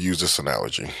I'm going to use this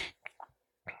analogy.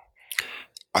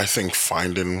 I think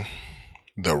finding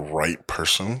the right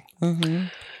person,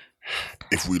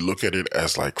 if we look at it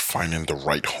as like finding the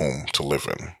right home to live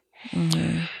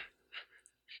in,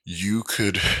 you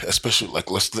could, especially like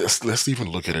let's even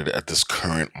look at it at this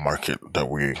current market that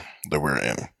we're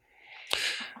in.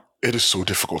 It is so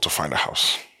difficult to find a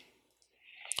house.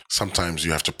 Sometimes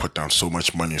you have to put down so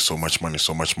much money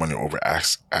over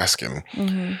asking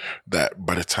that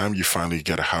by the time you finally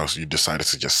get a house, you decided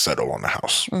to just settle on the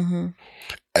house and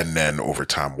then over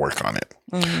time work on it.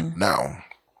 Now,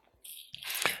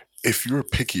 if you're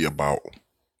picky about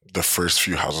the first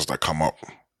few houses that come up,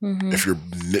 if you're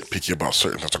nitpicky about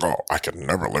certain things, like, oh, I could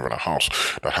never live in a house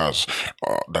that has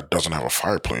that doesn't have a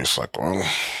fireplace. Like, well,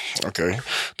 okay,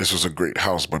 this was a great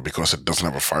house, but because it doesn't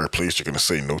have a fireplace, you're going to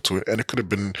say no to it. And it could have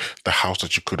been the house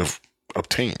that you could have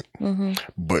obtained,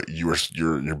 but you're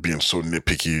being so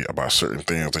nitpicky about certain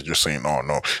things that you're saying, oh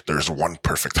no, there's one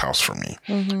perfect house for me.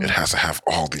 It has to have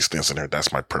all these things in there.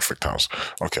 That's my perfect house.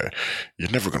 Okay,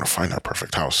 you're never going to find that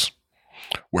perfect house.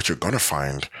 What you're going to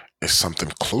find is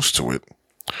something close to it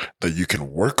that you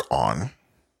can work on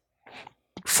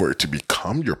for it to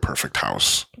become your perfect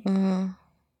house.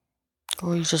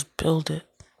 Or you just build it.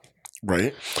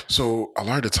 Right? So a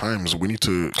lot of the times we need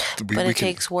to... But it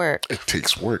takes work. It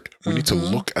takes work. We need to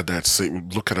look at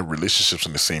our relationships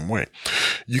in the same way.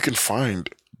 You can find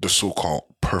the so-called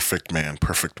perfect man,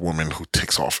 perfect woman who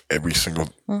ticks off every single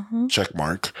check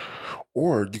mark.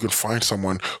 Or you can find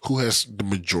someone who has the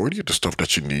majority of the stuff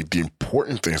that you need, the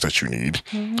important things that you need,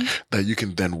 that you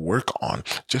can then work on.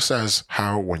 Just as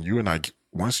how once you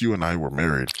and I were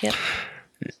married,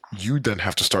 you then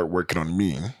have to start working on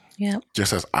me.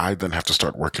 Just as I then have to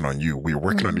start working on you. We're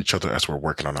working on each other as we're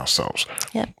working on ourselves.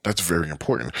 That's very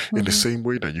important. In the same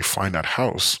way that you find that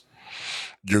house,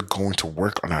 you're going to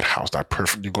work on that house,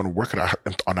 you're going to work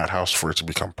on that house for it to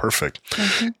become perfect.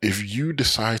 If you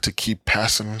decide to keep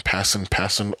passing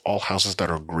all houses that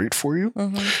are great for you,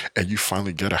 and you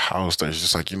finally get a house that is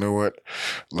just like, you know what,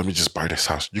 let me just buy this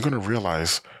house, you're going to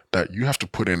realize that you have to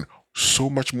put in so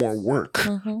much more work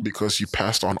because you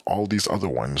passed on all these other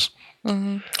ones.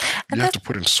 You have to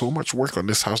put in so much work on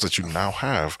this house that you now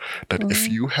have that if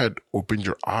you had opened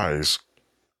your eyes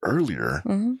earlier,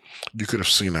 you could have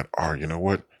seen that, oh, you know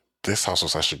what? This house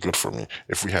was actually good for me.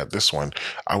 If we had this one,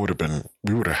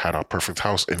 we would have had our perfect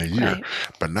house in a year. Right.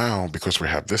 But now, because we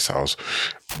have this house,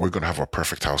 we're going to have our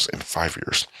perfect house in 5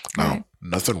 years. Now,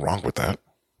 nothing wrong with that.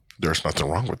 There's nothing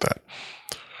wrong with that.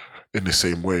 In the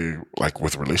same way, like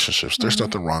with relationships, there's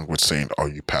nothing wrong with saying, oh,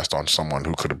 you passed on someone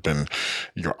who could have been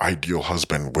your ideal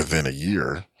husband within a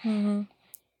year.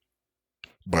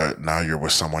 But now you're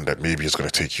with someone that maybe is going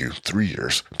to take you 3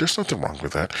 years. There's nothing wrong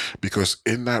with that, because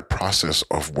in that process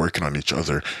of working on each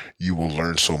other, you will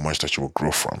learn so much that you will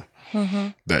grow from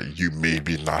that you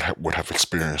maybe would have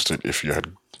experienced it if you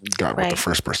had got with the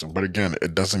first person. But again,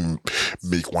 it doesn't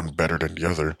make one better than the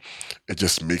other. It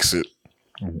just makes it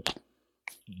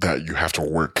that you have to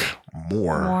work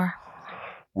more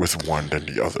with one than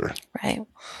the other. Right.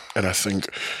 And I think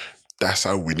that's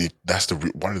how one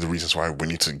of the reasons why we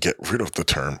need to get rid of the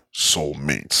term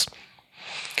soulmates.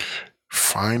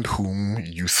 Find whom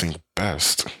you think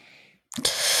best,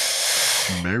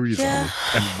 marry them,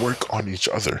 and work on each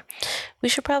other. We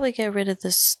should probably get rid of the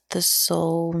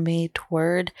soulmate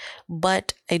word,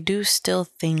 but I do still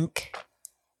think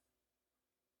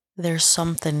there's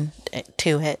something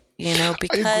to it,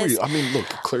 because I agree. I mean, look,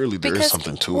 clearly there is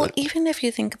something to it. Even if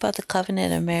you think about the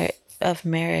covenant of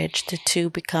marriage, the two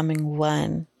becoming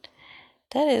one,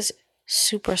 that is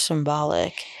super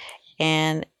symbolic,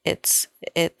 and it's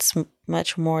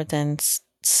much more than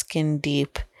skin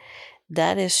deep.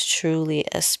 That is truly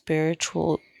a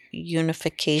spiritual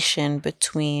unification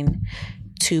between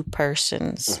two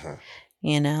persons,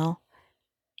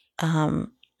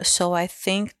 So I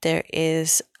think there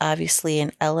is obviously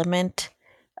an element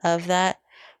of that,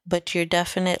 but you're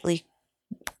definitely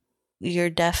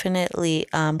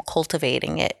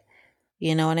cultivating it.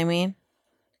 You know what I mean?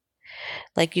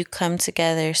 Like, you come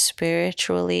together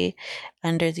spiritually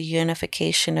under the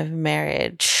unification of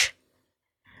marriage,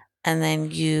 and then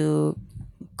you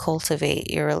cultivate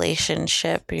your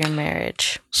relationship, your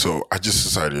marriage. So I just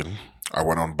decided, I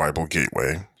went on Bible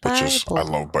Gateway, I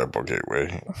love Bible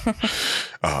Gateway.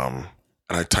 And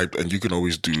I typed, and you can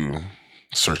always do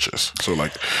searches. So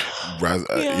like,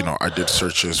 I did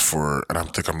searches for, and I'm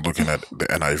looking at the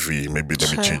NIV. Maybe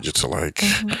let me change it to like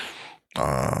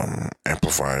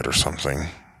Amplified or something.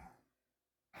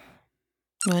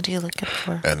 What are you looking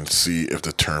for? And see if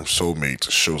the term soulmate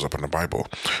shows up in the Bible.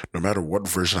 No matter what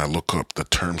version I look up, the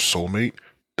term soulmate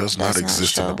does not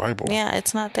exist in the Bible. Yeah,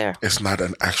 it's not there. It's not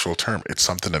an actual term. It's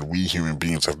something that we human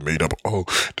beings have made up. Oh,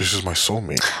 this is my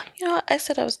soulmate. You know what? I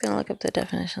said I was going to look up the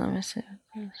definition. Let me see.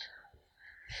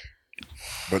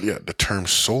 But yeah, the term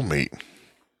soulmate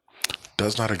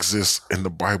does not exist in the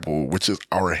Bible, which is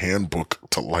our handbook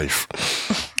to life.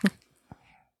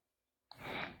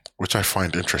 Which I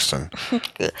find interesting.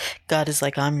 God is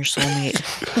like, I'm your soulmate.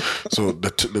 So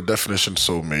the definition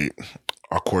soulmate,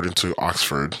 according to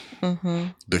Oxford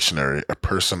Dictionary, a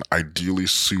person ideally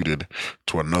suited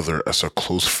to another as a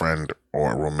close friend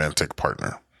or a romantic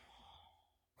partner.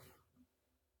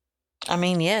 I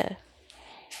mean, yeah.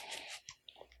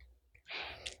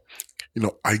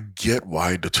 I get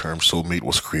why the term soulmate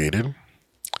was created,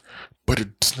 but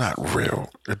it's not real.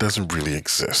 It doesn't really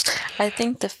exist. I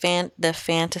think the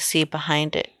fantasy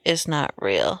behind it is not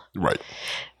real. Right.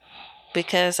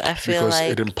 Because I feel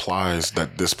like it implies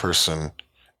that this person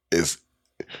is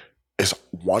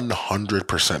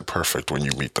 100% perfect when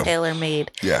you meet them.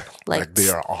 Tailor-made. Yeah. Like they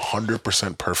are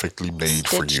 100% perfectly made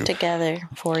for you. Stitched together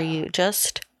for you.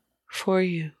 Just for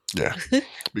you. Yeah.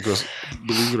 Because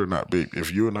believe it or not, babe,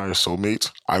 if you and I are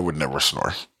soulmates, I would never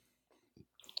snore.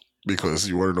 Because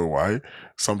you want to know why?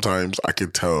 Sometimes I can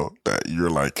tell that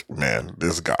you're like, man,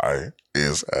 this guy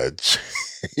is a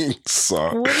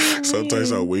chainsaw.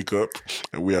 Sometimes I wake up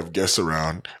and we have guests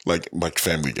around, like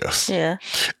family guests. Yeah.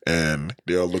 And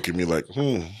they all look at me like,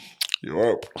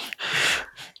 you're up.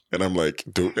 And I'm like,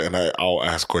 dude, and I'll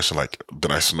ask a question like,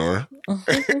 did I snore?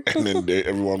 And then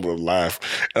everyone will laugh.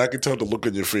 And I can tell the look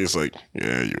on your face like,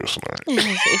 yeah, you were snoring.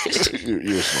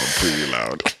 you were snoring pretty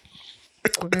loud.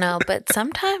 No, but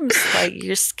sometimes like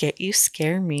you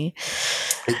scare me,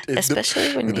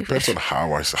 especially when it depends on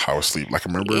how I sleep. Like,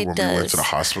 I remember when we went to the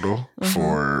hospital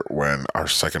for when our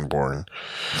second born,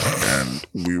 and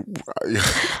people,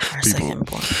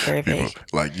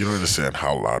 like, you don't understand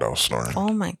how loud I was snoring.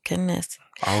 Oh my goodness!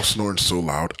 I was snoring so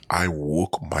loud I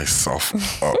woke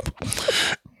myself up.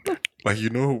 Like,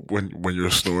 when you're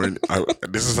snoring,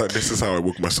 this is how I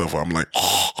woke myself up. I'm like,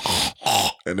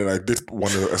 and then I did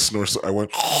one of a snore. So I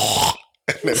went,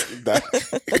 And then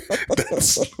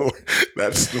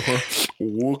that snore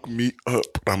woke me up.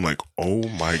 I'm like, oh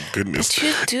my goodness. But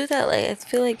you do that, like, I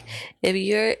feel like if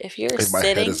you're If my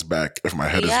sitting, head is back,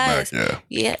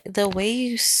 yeah. the way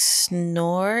you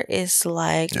snore is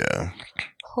like, Yeah.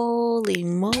 holy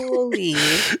moly.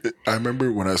 I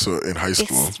remember when I saw in high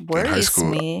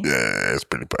school. Me. Yeah, it's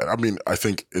pretty bad. I mean, I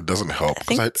think it doesn't help. I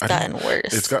think it's gotten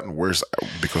worse. It's gotten worse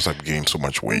because I've gained so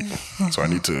much weight. So I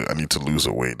need to lose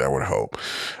a weight. That would help.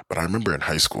 But I remember in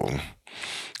high school,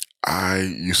 I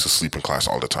used to sleep in class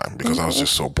all the time because I was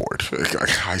just so bored. Like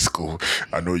high school,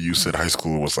 I know you said high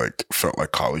school was like, felt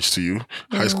like college to you.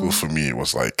 High school for me, it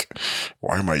was like,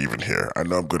 why am I even here? I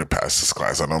know I'm going to pass this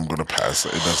class. I know I'm going to pass.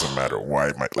 It doesn't matter. Why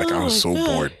am I? Like, I was so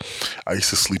bored. I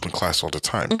used to sleep in class all the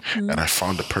time. And I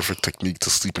found the perfect technique to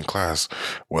sleep in class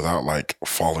without like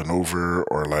falling over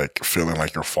or like feeling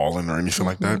like you're falling or anything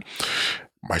like that.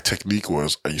 My technique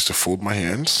was I used to fold my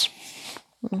hands.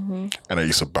 And I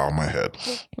used to bow my head.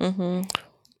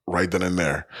 Right then and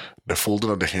there, the folding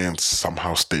of the hands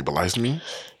somehow stabilized me.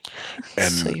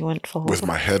 And So you went forward. with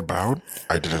my head bowed,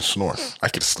 I didn't snore. I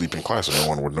could sleep in class and no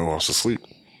one would know I was asleep.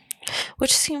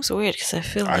 Which seems weird because I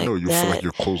feel like I know you feel like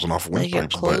you're closing off like you're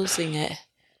windpipes, closing it.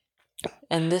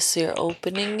 And this you're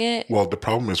opening it. well, the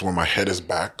problem is when my head is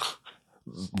back,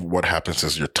 what happens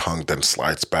is your tongue then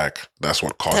slides back. That's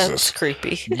what causes. That's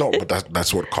creepy. No, but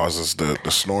that's what causes the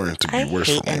snoring to be I worse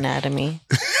hate for me. anatomy.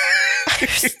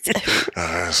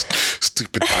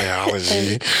 Stupid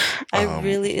biology.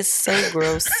 It's so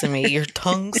gross to me. Your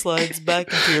tongue slides back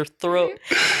into your throat.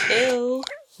 Ew.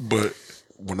 But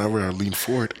whenever I lean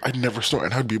forward, I never snore,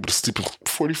 and I'd be able to sleep in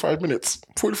 45 minutes.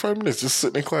 45 minutes just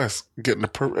sitting in class, getting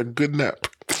a good nap.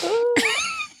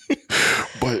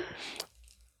 But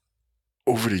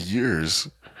over the years,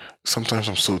 sometimes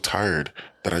I'm so tired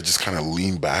that I just kind of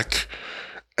lean back,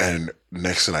 and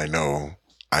next thing I know,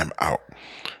 I'm out.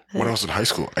 When I was in high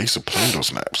school, I used to plan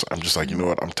those naps. I'm just like, you know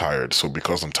what? I'm tired. So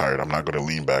because I'm tired, I'm not going to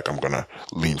lean back. I'm going to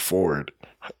lean forward,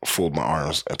 fold my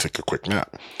arms, and take a quick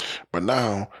nap. But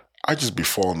now, I just be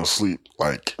falling asleep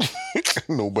like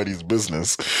nobody's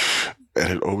business.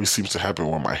 And it always seems to happen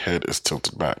when my head is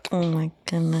tilted back. Oh my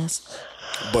goodness.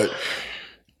 But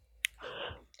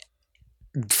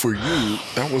for you,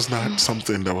 that was not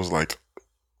something that was like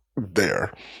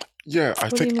there. Yeah, I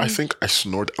think I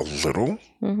snored a little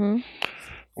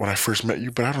when I first met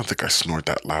you, but I don't think I snored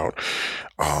that loud,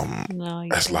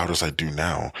 as loud as I do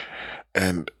now.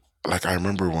 And like I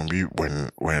remember when we were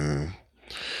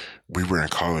in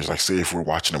college, like say if we're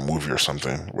watching a movie or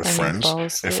something with friends,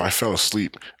 if I fell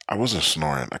asleep, I wasn't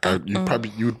snoring. Like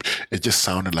it just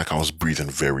sounded like I was breathing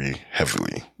very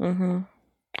heavily, and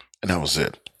that was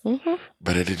it.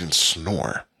 But I didn't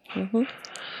snore.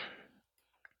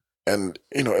 And,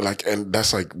 you know, like, and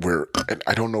that's like where, and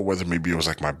I don't know whether maybe it was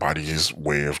like my body's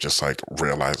way of just like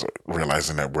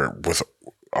realizing that we're with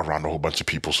around a whole bunch of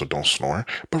people, so don't snore.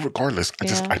 But regardless,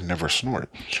 I never snored.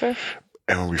 Sure.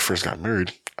 And when we first got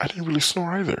married, I didn't really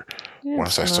snore either.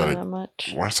 Once I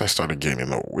started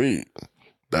gaining the weight,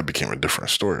 that became a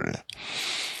different story.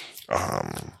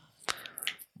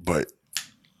 But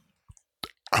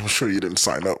I'm sure you didn't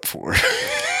sign up for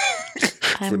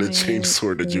the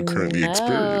chainsaw that you currently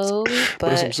experience. But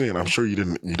that's what I'm saying. I'm sure you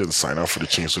didn't sign up for the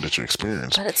chainsaw that you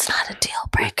experience. But it's not a deal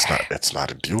breaker. It's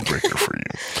not a deal breaker for you.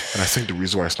 And I think the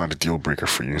reason why it's not a deal breaker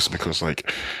for you is because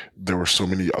like there were so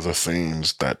many other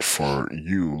things that for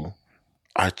you,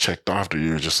 I checked off that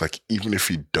you're just like, even if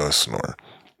he does snore,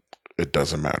 it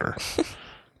doesn't matter.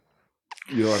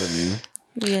 You know what I mean?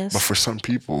 Yes. But for some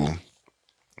people,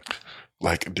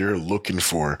 like they're looking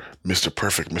for Mr.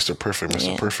 Perfect, Mr. Perfect,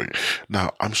 Mr. Perfect. Now,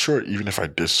 I'm sure even if I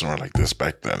did snore like this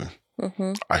back then,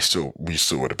 we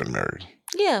still would have been married.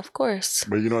 Yeah, of course.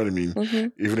 But you know what I mean?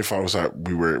 Even if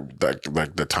we were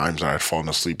like the times I had fallen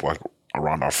asleep like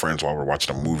around our friends while we're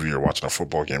watching a movie or watching a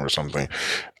football game or something,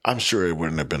 I'm sure it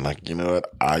wouldn't have been like, you know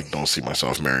what? I don't see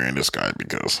myself marrying this guy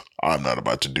because I'm not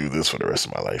about to do this for the rest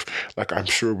of my life. Like, I'm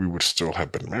sure we would still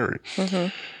have been married.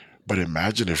 But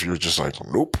imagine if you're just like,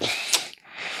 nope.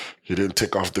 You didn't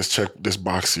tick off this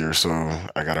box here, so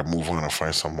I gotta move on and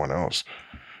find someone else.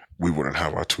 We wouldn't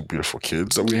have our two beautiful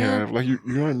kids that we have. Like, you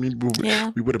know what I mean?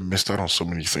 We would have missed out on so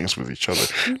many things with each other.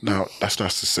 Now, that's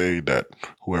not to say that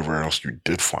whoever else you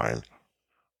did find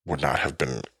would not have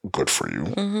been good for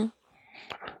you.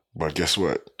 But guess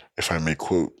what? If I may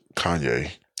quote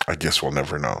Kanye, I guess we'll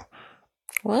never know.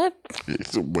 What?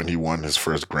 When he won his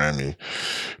first Grammy,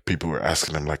 people were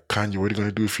asking him like, Kanye, what are you going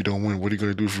to do if you don't win? What are you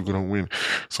going to do if you're going to win?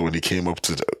 So when he came up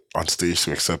on stage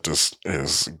to accept his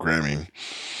Grammy,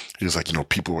 he was like, you know,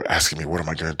 people were asking me, what am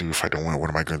I going to do if I don't win?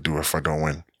 What am I going to do if I don't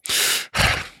win?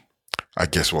 I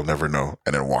guess we'll never know,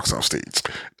 and then walks off stage.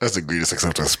 That's the greatest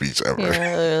acceptance speech ever.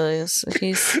 Yeah, it really is.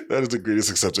 That is the greatest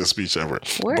acceptance speech ever.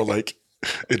 But like,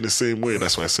 in the same way,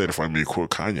 that's why I said if I may quote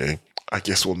Kanye, I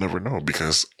guess we'll never know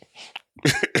because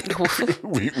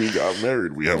we got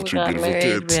married. We have two beautiful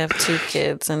kids. We have 2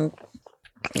 kids, and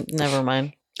never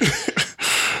mind.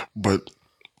 But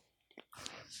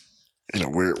you know,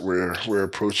 we're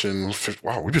approaching.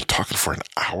 Wow, we've been talking for an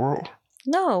hour.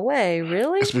 No way,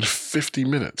 really? It's been 50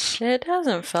 minutes. It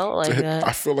hasn't felt like that.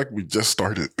 I feel like we just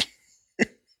started.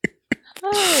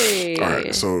 Hey. All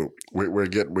right, so we're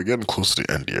getting close to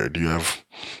the end here. Do you have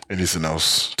anything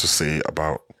else to say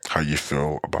about how you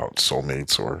feel about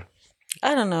soulmates, or?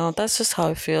 I don't know. That's just how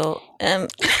I feel, and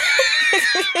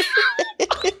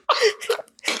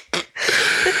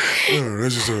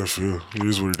That's just how I feel. It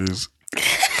is what it is.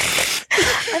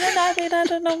 I don't know. I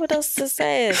don't know what else to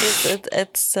say.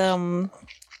 It's Well,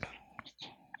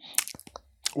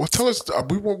 tell us.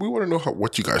 We want to know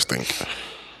what you guys think.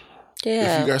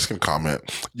 Yeah. If you guys can comment.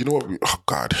 You know what? Oh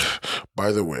God!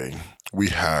 By the way, we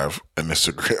have an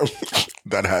Instagram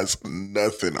that has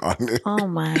nothing on it. Oh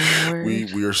my word!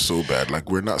 We are so bad. Like,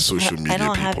 we're not social media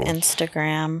people. I don't have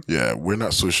Instagram. Yeah, we're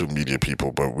not social media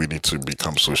people, but we need to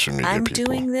become social media people. I'm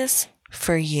doing this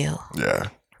for you. Yeah.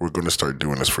 We're going to start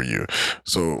doing this for you.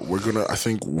 So I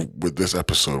think with this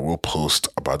episode, we'll post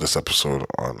about this episode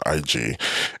on IG.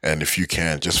 And if you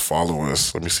can, just follow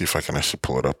us. Let me see if I can actually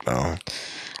pull it up now.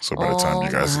 So by the time you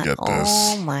guys get this.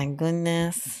 Oh my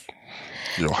goodness.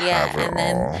 You'll have it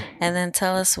all. And then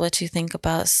tell us what you think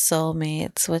about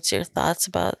soulmates. What's your thoughts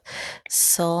about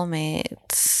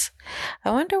soulmates?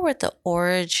 I wonder what the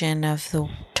origin of the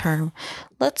term.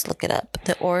 Let's look it up.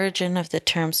 The origin of the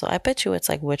term. So I bet you it's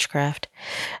like witchcraft.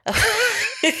 All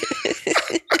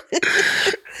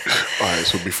right.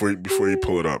 So before you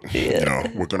pull it up, you know,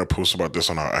 we're gonna post about this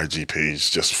on our IG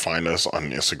page. Just find us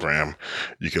on Instagram.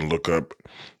 You can look up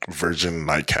Virgin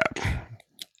Nightcap.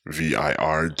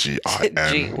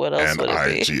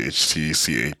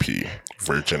 VIRGINNIGHTCAP.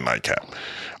 Virgin Nightcap.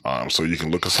 So you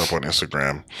can look us up on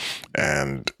Instagram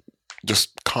and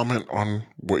just comment on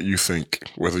what you think,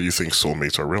 whether you think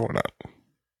soulmates are real or not.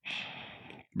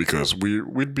 Because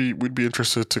we'd be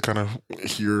interested to kind of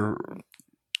hear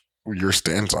your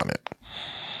stance on it.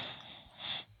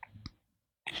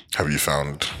 Have you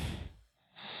found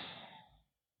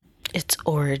its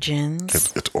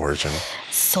origins? Its origin.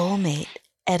 Soulmate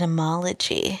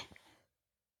etymology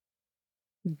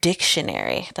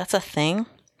dictionary. That's a thing.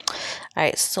 All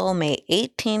right, soulmate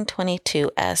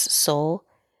 1822 as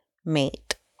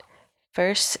soulmate.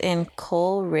 First in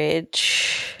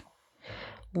Coleridge,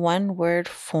 one word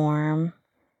form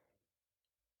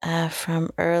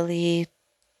from early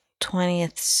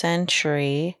 20th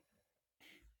century.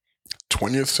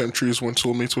 20th century is when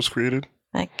soulmates was created?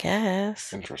 I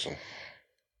guess. Interesting.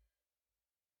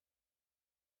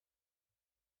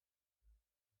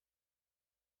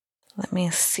 Let me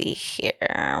see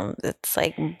here. It's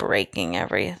like breaking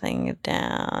everything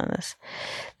down.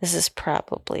 This is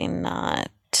probably not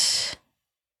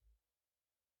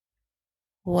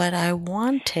what I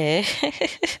wanted.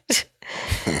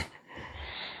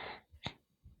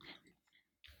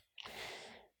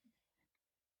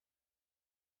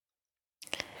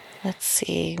 Let's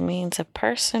see. Means a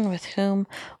person with whom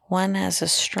one has a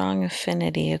strong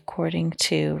affinity, according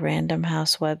to Random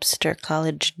House Webster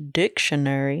College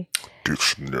Dictionary.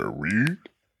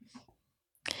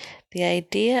 The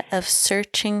idea of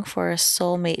searching for a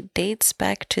soulmate dates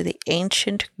back to the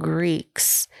ancient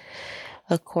Greeks,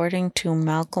 according to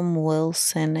Malcolm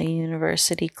Wilson, a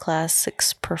university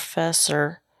classics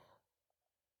professor.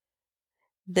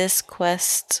 This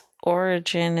quest's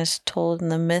origin is told in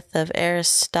the myth of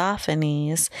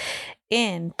Aristophanes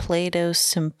in Plato's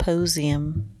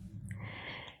Symposium.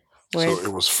 So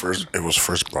it was first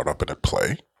brought up in a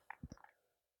play?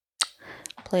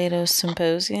 Plato's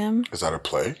Symposium? Is that a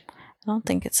play? I don't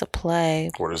think it's a play.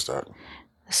 What is that?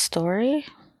 A story?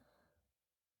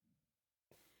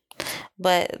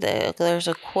 But there's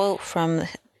a quote from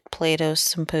Plato's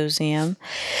Symposium.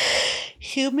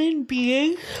 Human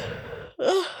beings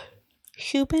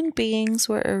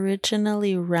were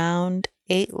originally round,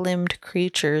 8-limbed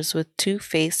creatures with 2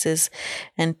 faces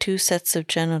and 2 sets of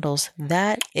genitals.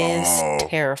 That is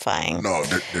terrifying. No,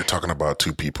 they're talking about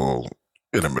 2 people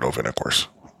in the middle of intercourse.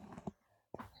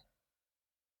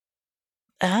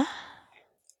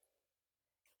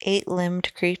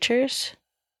 8-limbed creatures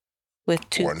with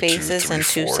 2 faces and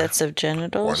 2 sets of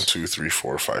genitals. 1, 2, 3,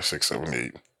 4, 5, 6, 7,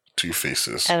 8. two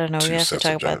faces. I don't know. Two We have to sets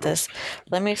talk of about genitals. this.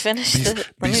 Let me finish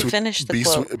the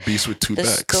quote. Beast with two The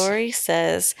backs. story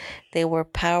says they were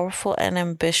powerful and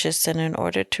ambitious, and in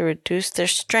order to reduce their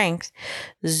strength,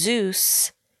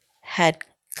 Zeus had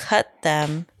cut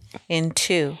them in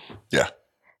two. Yeah.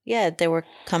 Yeah, they were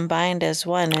combined as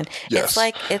one, and Yes.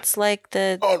 it's like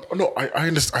the Oh no, I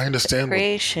understand.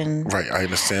 creation. Right, I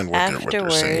understand what they're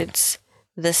saying. Afterwards,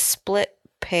 the split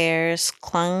pairs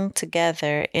clung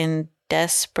together in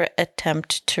desperate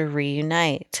attempt to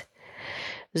reunite.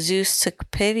 Zeus took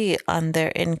pity on their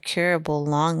incurable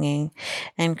longing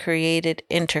and created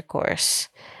intercourse,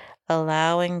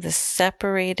 allowing the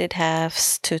separated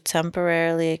halves to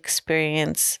temporarily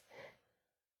experience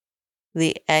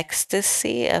the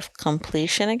ecstasy of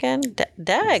completion again.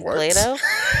 Dag, What? Plato.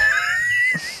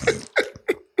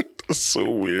 That's so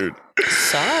weird.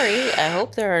 Sorry. I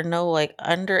hope there are no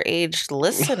underage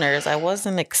listeners. I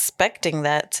wasn't expecting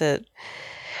that to.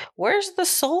 Where's the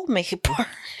soulmate part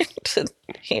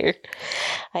here?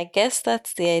 I guess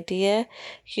that's the idea.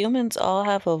 Humans all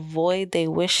have a void they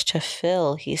wish to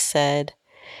fill, he said.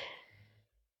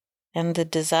 And the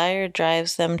desire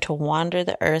drives them to wander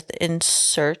the earth in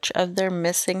search of their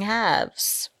missing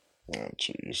halves. Oh,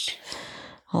 jeez.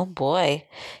 Oh boy.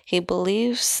 He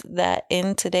believes that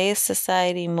in today's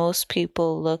society, most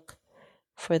people look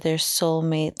for their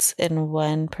soulmates in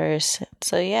one person.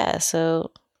 So yeah,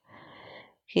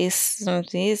 he's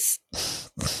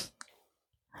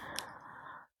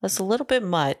that's a little bit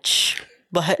much,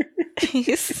 but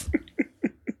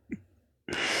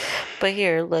but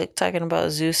here, look, talking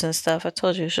about Zeus and stuff. I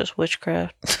told you it's just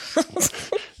witchcraft.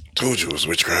 Told you it was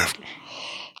witchcraft.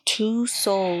 Two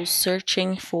souls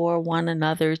searching for one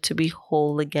another to be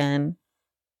whole again.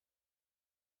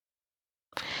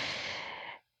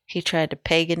 He tried to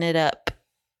pagan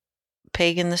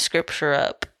the scripture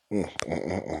up.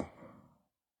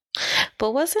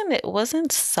 But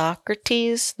wasn't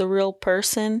Socrates the real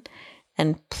person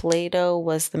and Plato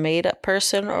was the made up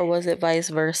person, or was it vice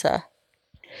versa?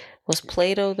 Was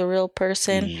Plato the real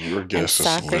person Your and guess is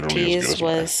literally as Socrates good as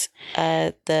mine. was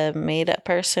the made up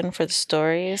person for the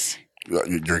stories?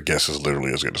 Your guess is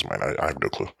literally as good as mine. I have no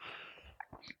clue.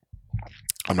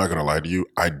 I'm not going to lie to you.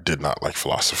 I did not like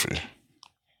philosophy.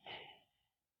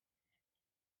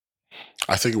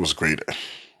 I think it was great.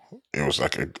 It was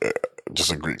like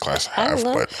just a great class to have.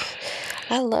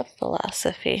 I love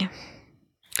philosophy.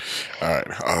 All right.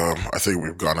 I think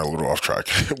we've gone a little off track.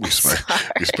 we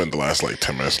spent the last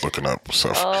 10 minutes looking up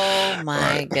stuff. Oh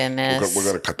my goodness. We're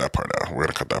gonna cut that part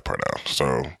out.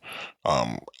 So,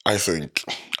 I think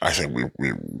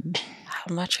we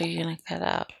How much are you gonna cut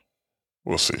out?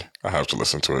 we'll see. I have to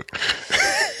listen to it.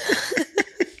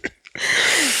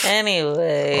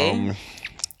 Anyway.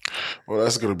 Well,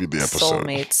 that's gonna be the episode.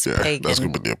 Soulmates, yeah, pagan. that's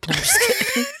gonna be the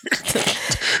episode.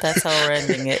 That's how we're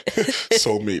ending it.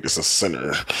 Soulmate is a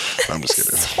sinner. I'm just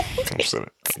kidding. I'm just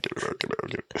kidding. I'll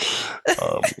get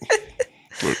it.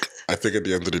 Look, I think at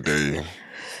the end of the day,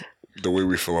 the way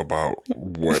we feel about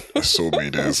what a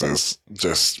soulmate is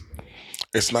just,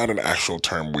 it's not an actual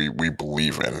term we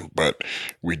believe in, but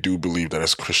we do believe that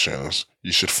as Christians,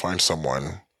 you should find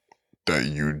someone that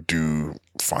you do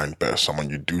find best, someone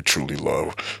you do truly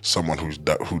love, someone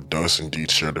who does indeed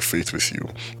share the faith with you.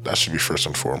 That should be first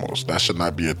and foremost. That should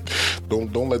not be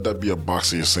don't let that be a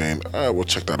box that you're saying, we'll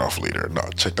check that off later. No,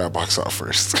 check that box off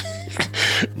first.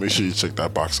 Make sure you check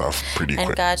that box off pretty quick.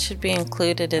 And God should be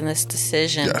included in this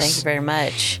decision. Yes. Thank you very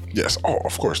much. Yes. Oh,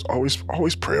 of course. Always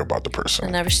pray about the person.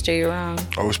 I'll never steer you wrong.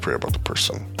 Always pray about the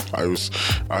person. I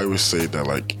always say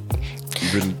that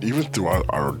even throughout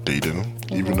our dating,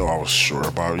 even though I was sure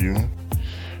about you,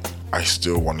 I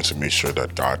still wanted to make sure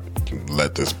that God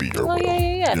let this be your will.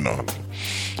 Yeah. You know,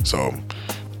 so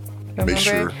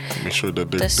Remember, make sure that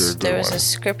they're good. There was a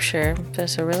scripture.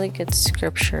 There's a really good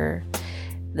scripture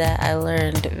that I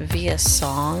learned via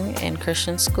song in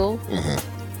Christian school. Mm-hmm.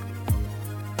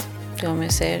 Do you want me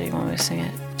to say it, or do you want me to sing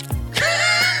it?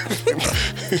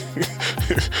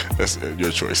 That's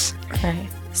your choice. All right.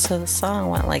 So the song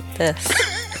went like this.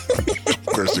 Of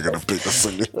course, you're gonna pick the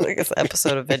singer. Like it's an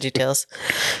episode of VeggieTales.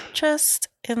 Trust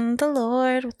in the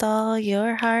Lord with all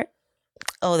your heart.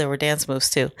 Oh, there were dance moves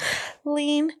too.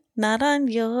 Lean not on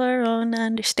your own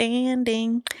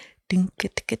understanding.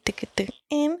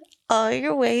 In all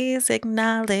your ways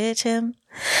acknowledge him,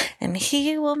 and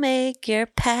he will make your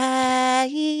path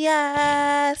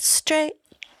straight.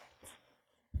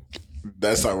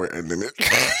 That's how we're ending it.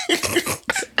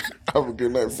 Have a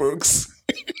good night, folks.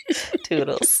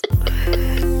 Toodles.